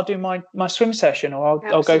 I'll do my swim session, or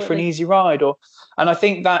I'll go for an easy ride. And I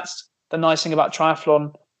think that's the nice thing about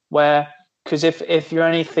triathlon, because if you're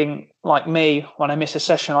anything like me, when I miss a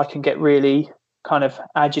session, I can get really kind of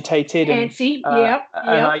agitated and antsy.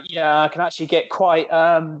 And I can actually get quite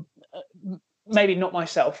maybe not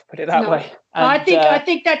myself, put it that way. And, I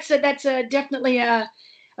think that's definitely a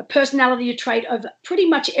personality trait of pretty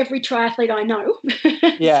much every triathlete I know.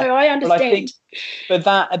 Yeah. So I understand. But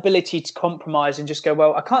that ability to compromise and just go,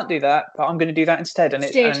 well, I can't do that, but I'm going to do that instead. And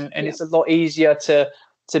it's a lot easier to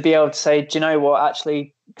be able to say, do you know what,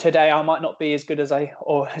 actually today I might not be as good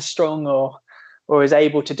or as strong or as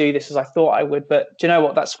able to do this as I thought I would, but do you know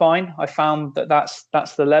what, that's fine. I found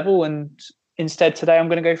that's the level, and instead today I'm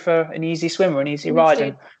going to go for an easy swim or an easy ride.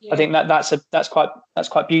 And I think that's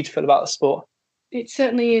quite beautiful about the sport. It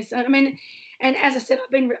certainly is. I mean, and as I said,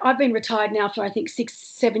 I've been retired now for I think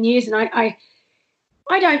 6-7 years, and I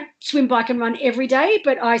don't swim, bike, and run every day,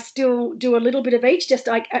 but I still do a little bit of each. Just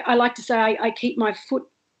I like to say I keep my foot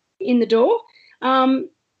in the door, and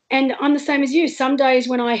I'm the same as you. Some days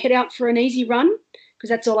when I head out for an easy run, because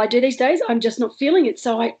that's all I do these days, I'm just not feeling it,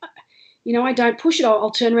 so I don't push it.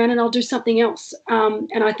 I'll turn around and I'll do something else.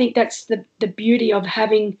 And I think that's the beauty of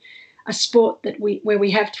having a sport where we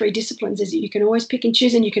have 3 disciplines, is that you can always pick and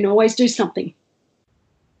choose and you can always do something.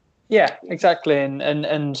 Yeah, exactly.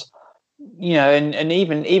 And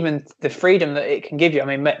even the freedom that it can give you. I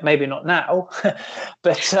mean, maybe not now,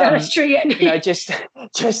 but that's true. Yeah. Just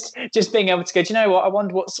being able to go, do you know what, I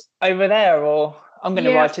wonder what's over there, or I'm going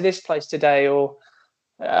to ride to this place today,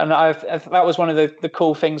 and that was one of the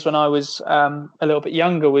cool things when I was a little bit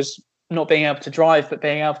younger, was not being able to drive, but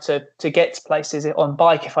being able to get to places on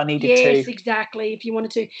bike if I needed to. Yes, exactly, if you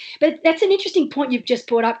wanted to. But that's an interesting point you've just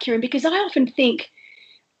brought up, Kieran, because I often think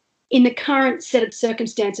in the current set of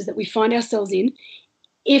circumstances that we find ourselves in,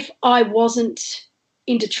 if I wasn't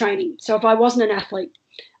into training, so if I wasn't an athlete,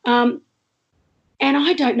 and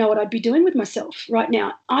I don't know what I'd be doing with myself right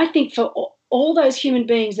now. I think for all those human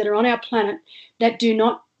beings that are on our planet that do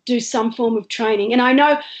not do some form of training, and I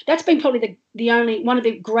know that's been probably the only one of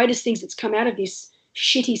the greatest things that's come out of this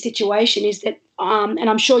shitty situation is that, and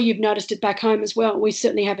I'm sure you've noticed it back home as well. We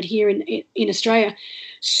certainly have it here in Australia.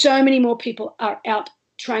 So many more people are out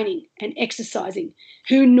training and exercising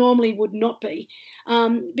who normally would not be,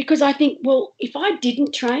 because I think, well, if I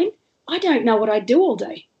didn't train, I don't know what I'd do all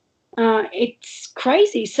day. It's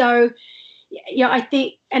crazy. So, yeah, I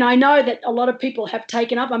think, and I know that a lot of people have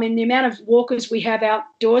taken up. I mean, the amount of walkers we have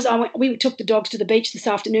outdoors. We took the dogs to the beach this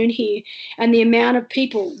afternoon here, and the amount of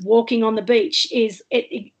people walking on the beach it's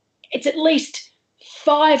at least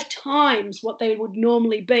 5 times what they would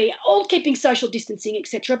normally be, all keeping social distancing,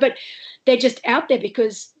 etc. But they're just out there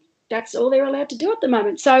because that's all they're allowed to do at the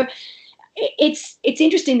moment. So it's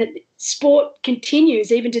interesting that sport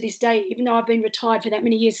continues even to this day. Even though I've been retired for that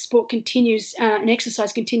many years, sport continues and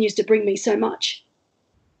exercise continues to bring me so much.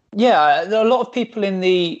 Yeah, there are a lot of people in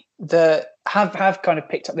the have kind of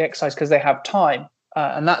picked up the exercise because they have time,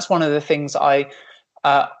 and that's one of the things why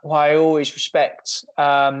I always respect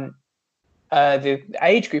the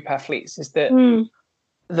age group athletes is that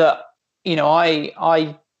that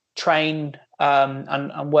I train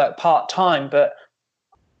and work part time, but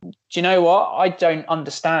do you know what? I don't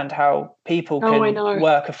understand how people can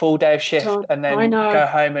work a full day of shift and then go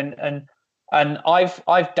home and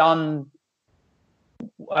I've done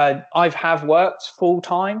I've worked full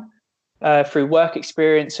time through work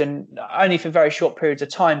experience and only for very short periods of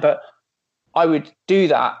time, but I would do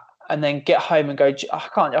that and then get home and go, I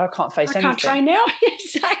can't face anything. I can't train now.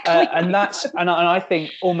 Exactly. And I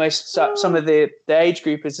think almost some of the age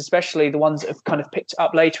groupers, especially the ones that have kind of picked it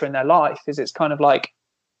up later in their life, is it's kind of like,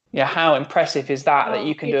 yeah, how impressive is that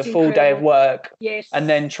you can do a full incredible day of work and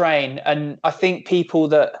then train? And I think people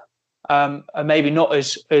that are maybe not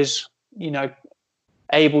as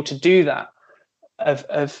able to do that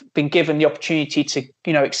have been given the opportunity to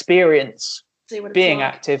experience being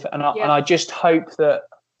active. And I just hope that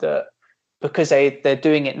because they're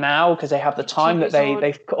doing it now because they have the time that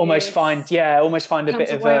they almost find a bit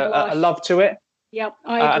of a love to it. Yep,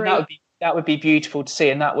 I agree. And that would be beautiful to see,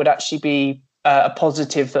 and that would actually be a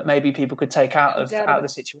positive that maybe people could take out of the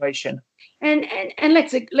situation. And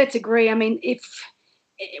let's agree. I mean, if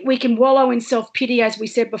we can wallow in self-pity, as we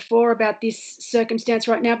said before, about this circumstance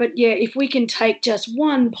right now, but if we can take just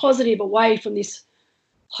one positive away from this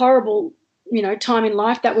horrible, time in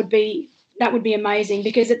life, that would be amazing.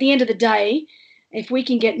 Because at the end of the day, if we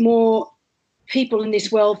can get more people in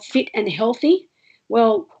this world fit and healthy,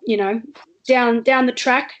 well, down the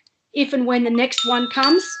track, if and when the next one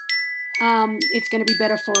comes, it's going to be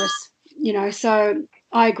better for us, so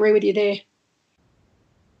I agree with you there.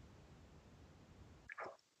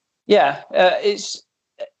 Yeah, it's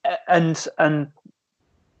and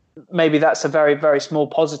maybe that's a very, very small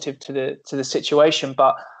positive to the situation,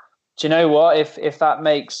 but do you know what? If that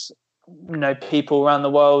makes people around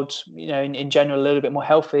the world, in general, a little bit more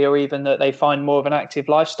healthy, or even that they find more of an active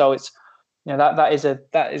lifestyle, it's that is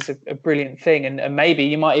a brilliant thing, and maybe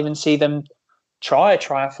you might even see them try a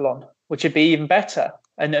triathlon, which would be even better,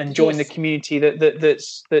 and join the community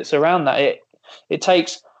that's around that. It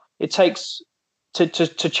takes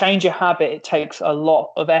to change a habit. It takes a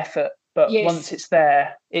lot of effort, but once it's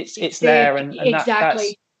there, it's there, and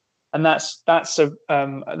exactly. That's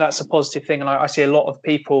a positive thing. And I see a lot of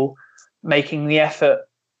people making the effort,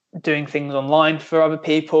 doing things online for other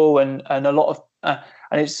people, and a lot of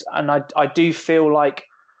I do feel like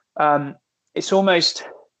it's almost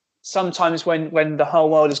sometimes when the whole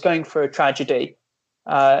world is going through a tragedy,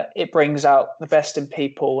 it brings out the best in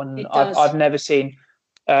people. And I've never seen.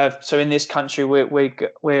 So in this country,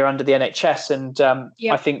 we're under the NHS, and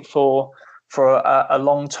I think for a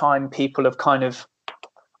long time, people have kind of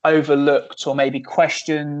overlooked or maybe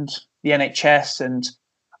questioned the NHS. And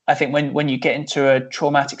I think when you get into a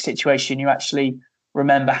traumatic situation, you actually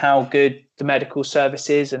remember how good the medical service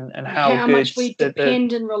is and how good much we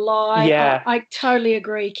depend and rely. Yeah, I totally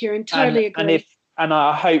agree, Kieran. Totally agree. And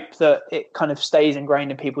I hope that it kind of stays ingrained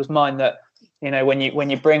in people's mind that when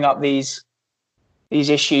you bring up these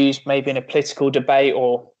issues, maybe in a political debate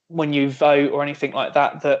or when you vote or anything like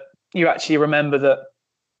that, that you actually remember that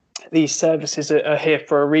these services are here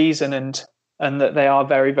for a reason, and that they are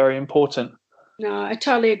very, very important. No, I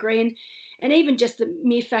totally agree. And even just the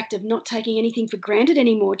mere fact of not taking anything for granted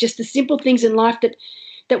anymore, just the simple things in life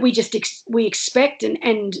that we just we expect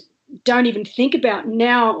and don't even think about.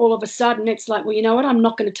 Now, all of a sudden, it's like, well, you know what? I'm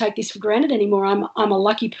not going to take this for granted anymore. I'm a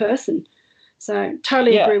lucky person. So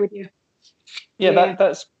totally agree with you. Yeah,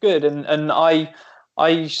 that's good. And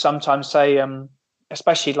I sometimes say,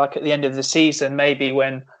 especially like at the end of the season, maybe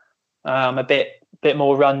when I'm a bit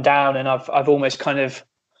more run down and I've almost kind of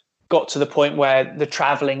got to the point where the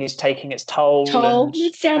traveling is taking its toll.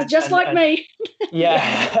 It sounds just like me.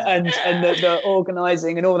 And the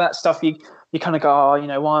organising and all that stuff, you kind of go,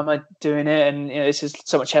 why am I doing it? And this is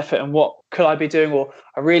so much effort, and what could I be doing? Or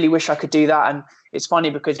I really wish I could do that. And it's funny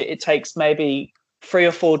because it takes maybe 3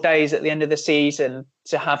 or 4 days at the end of the season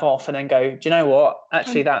to have off and then go, do you know what?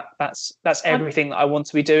 Actually, that's everything that I want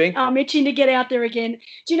to be doing. I'm itching to get out there again.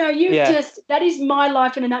 Do you know, that is my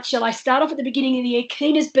life in a nutshell. I start off at the beginning of the year,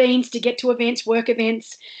 keen as beans to get to events, work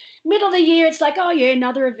events. Middle of the year, it's like, oh, yeah,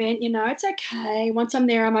 another event, it's okay. Once I'm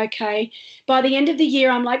there, I'm okay. By the end of the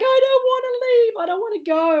year, I'm like, I don't want to leave. I don't want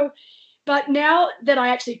to go. But now that I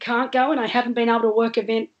actually can't go and I haven't been able to work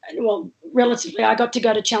event, well, relatively, I got to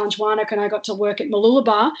go to Challenge Warnock and I got to work at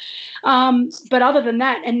Mooloolaba. But other than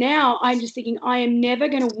that, and now I'm just thinking I am never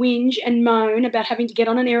going to whinge and moan about having to get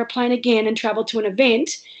on an aeroplane again and travel to an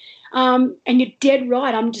event. And you're dead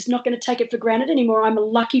right. I'm just not going to take it for granted anymore. I'm a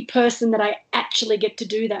lucky person that I actually get to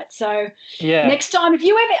do that. So next time, if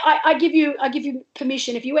you ever, I give you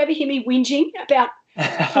permission. If you ever hear me whinging about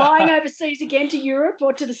flying overseas again to Europe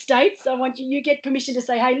or to the States, I want you get permission to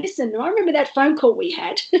say, hey, listen, I remember that phone call we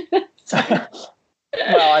had.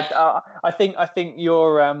 Well, I think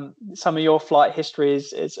your some of your flight history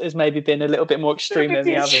is maybe been a little bit more extreme than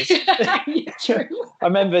the others. Yeah, true. I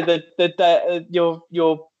remember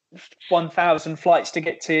your 1,000 flights to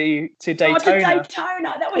get to Daytona. To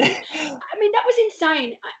Daytona. That was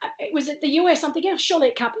insane. It was at the US. I'm thinking, surely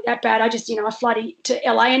it can't be that bad. I just, I fly to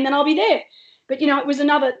LA and then I'll be there. But, it was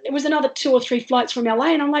another 2 or 3 flights from LA.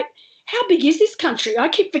 And I'm like, how big is this country? I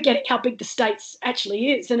keep forgetting how big the States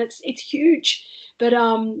actually is. And it's huge. But,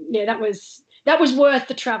 that was worth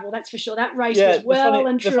the travel. That's for sure. That race was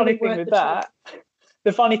and truly worth the travel.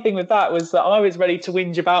 The funny thing with that was that I was ready to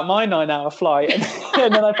whinge about my 9-hour flight.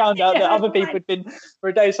 And then I found out that other people had been for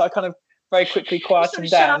a day. So I kind of very quickly quietened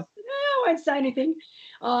down. No, I won't say anything.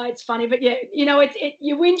 Oh, it's funny. But, yeah, you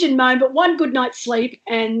whinge and moan, but one good night's sleep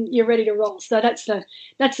and you're ready to roll. So that's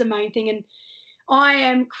the main thing. And I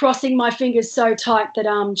am crossing my fingers so tight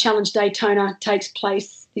that Challenge Daytona takes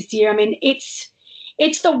place this year. I mean, it's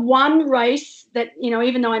the one race that,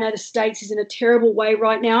 even though I know the States is in a terrible way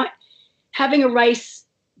right now, having a race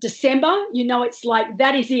December, it's like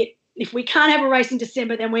that is it. If we can't have a race in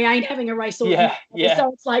December, then we ain't having a race all year. Yeah.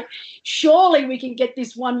 So it's like, surely we can get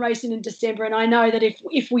this one race in December. And I know that if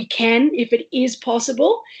it is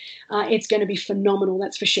possible, it's going to be phenomenal.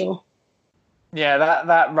 That's for sure. Yeah,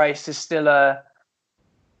 that race is still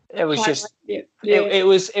it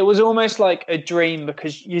was almost like a dream,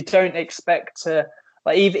 because you don't expect to,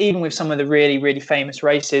 like, even with some of the really, really famous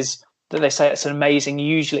races that they say it's amazing,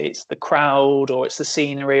 usually it's the crowd or it's the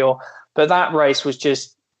scenery, but that race was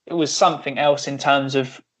just, it was something else in terms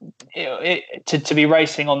of to be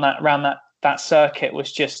racing on around that circuit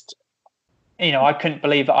was just, I couldn't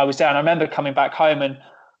believe that I was there. And I remember coming back home and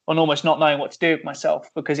almost not knowing what to do with myself,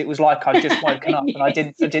 because it was like I'd just woken up and I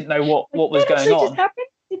didn't know what was going on. Just happened?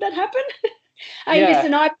 Did that happen? Hey,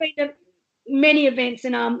 listen, I've been to many events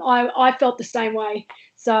and I felt the same way.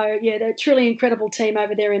 So yeah, they're a truly incredible team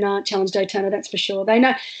over there in Challenge Daytona. That's for sure. They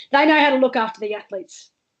know how to look after the athletes.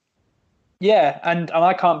 Yeah, and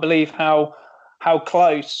I can't believe how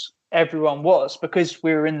close everyone was, because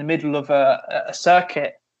we were in the middle of a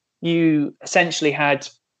circuit. You essentially had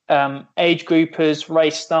age groupers,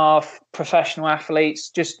 race staff, professional athletes,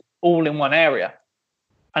 just all in one area,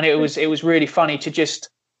 and it was really funny to just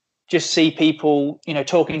see people,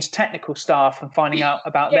 talking to technical staff and finding out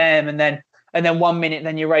about them, and then 1 minute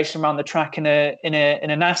then you're racing around the track in a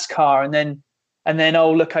NASCAR, and then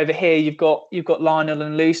oh, look over here, you've got Lionel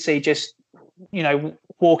and Lucy just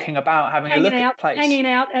walking about, having a look at the place, hanging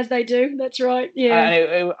out as they do. That's right. Yeah.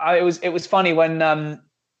 And it was funny when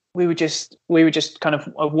we were just kind of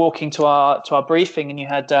walking to our briefing, and you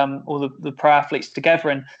had all the pro athletes together,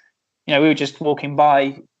 and we were just walking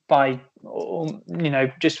by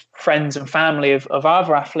just friends and family of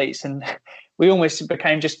other athletes, and we almost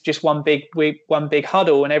became just one big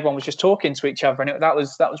huddle, and everyone was just talking to each other, and that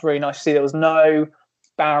was really nice to see. There was no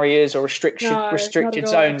barriers or restricted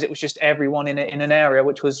zones. It was just everyone in an area,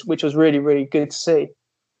 which was really, really good to see.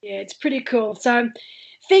 Yeah, it's pretty cool. So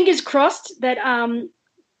fingers crossed that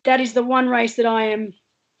that is the one race that I am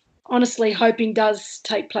honestly hoping does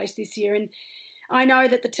take place this year. And I know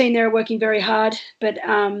that the team there are working very hard, but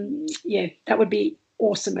that would be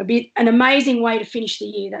awesome. It'd be an amazing way to finish the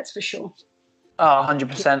year, that's for sure. Oh,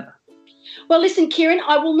 100%. Well, listen, Kieran,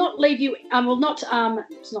 I will not leave you. I will not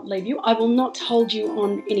hold you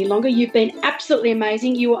on any longer. You've been absolutely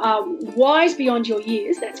amazing. You are wise beyond your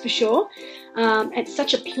years, that's for sure. It's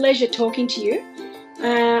such a pleasure talking to you.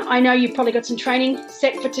 I know you've probably got some training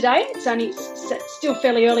set for today. It's only still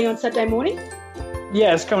fairly early on Saturday morning.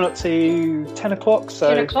 Yeah, it's coming up to 10 o'clock.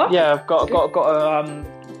 So 10 o'clock? Yeah, I've got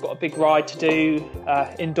a big ride to do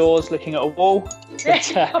indoors, looking at a wall.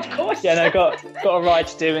 But, of course. Yeah, no, got a ride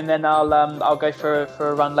to do, and then I'll go for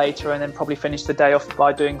a run later, and then probably finish the day off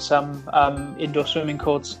by doing some indoor swimming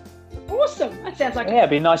courts. Awesome. That sounds like it'd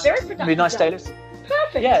be nice. Very productive. Be nice day.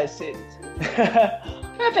 Perfect. Yeah, it's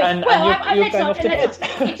perfect. And you're going off to bed.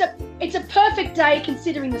 It's a perfect day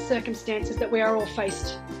considering the circumstances that we are all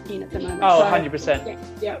faced in at the moment. Oh, so, 100%.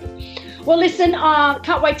 Yeah. Well, listen,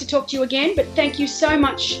 can't wait to talk to you again, but thank you so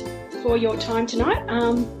much for your time tonight.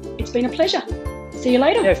 It's been a pleasure. See you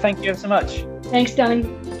later. Yeah, thank you so much. Thanks, darling.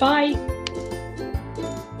 Bye.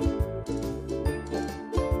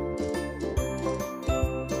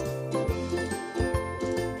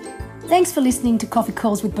 Thanks for listening to Coffee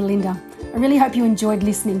Calls with Belinda. I really hope you enjoyed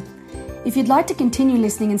listening. If you'd like to continue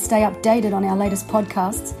listening and stay updated on our latest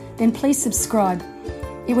podcasts, then please subscribe.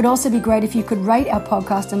 It would also be great if you could rate our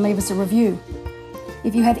podcast and leave us a review.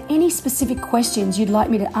 If you have any specific questions you'd like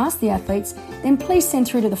me to ask the athletes, then please send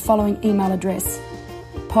through to the following email address: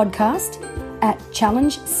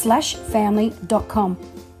 podcast@challenge/family.com.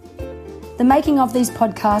 The making of these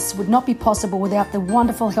podcasts would not be possible without the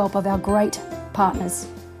wonderful help of our great partners: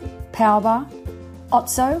 Powerbar,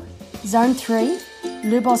 Otso, Zone 3,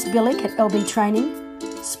 Lubos Bilic at LB Training,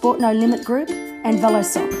 Sport No Limit Group, and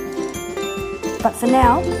VeloSoc. But for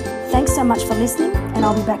now, thanks so much for listening, and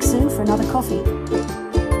I'll be back soon for another coffee.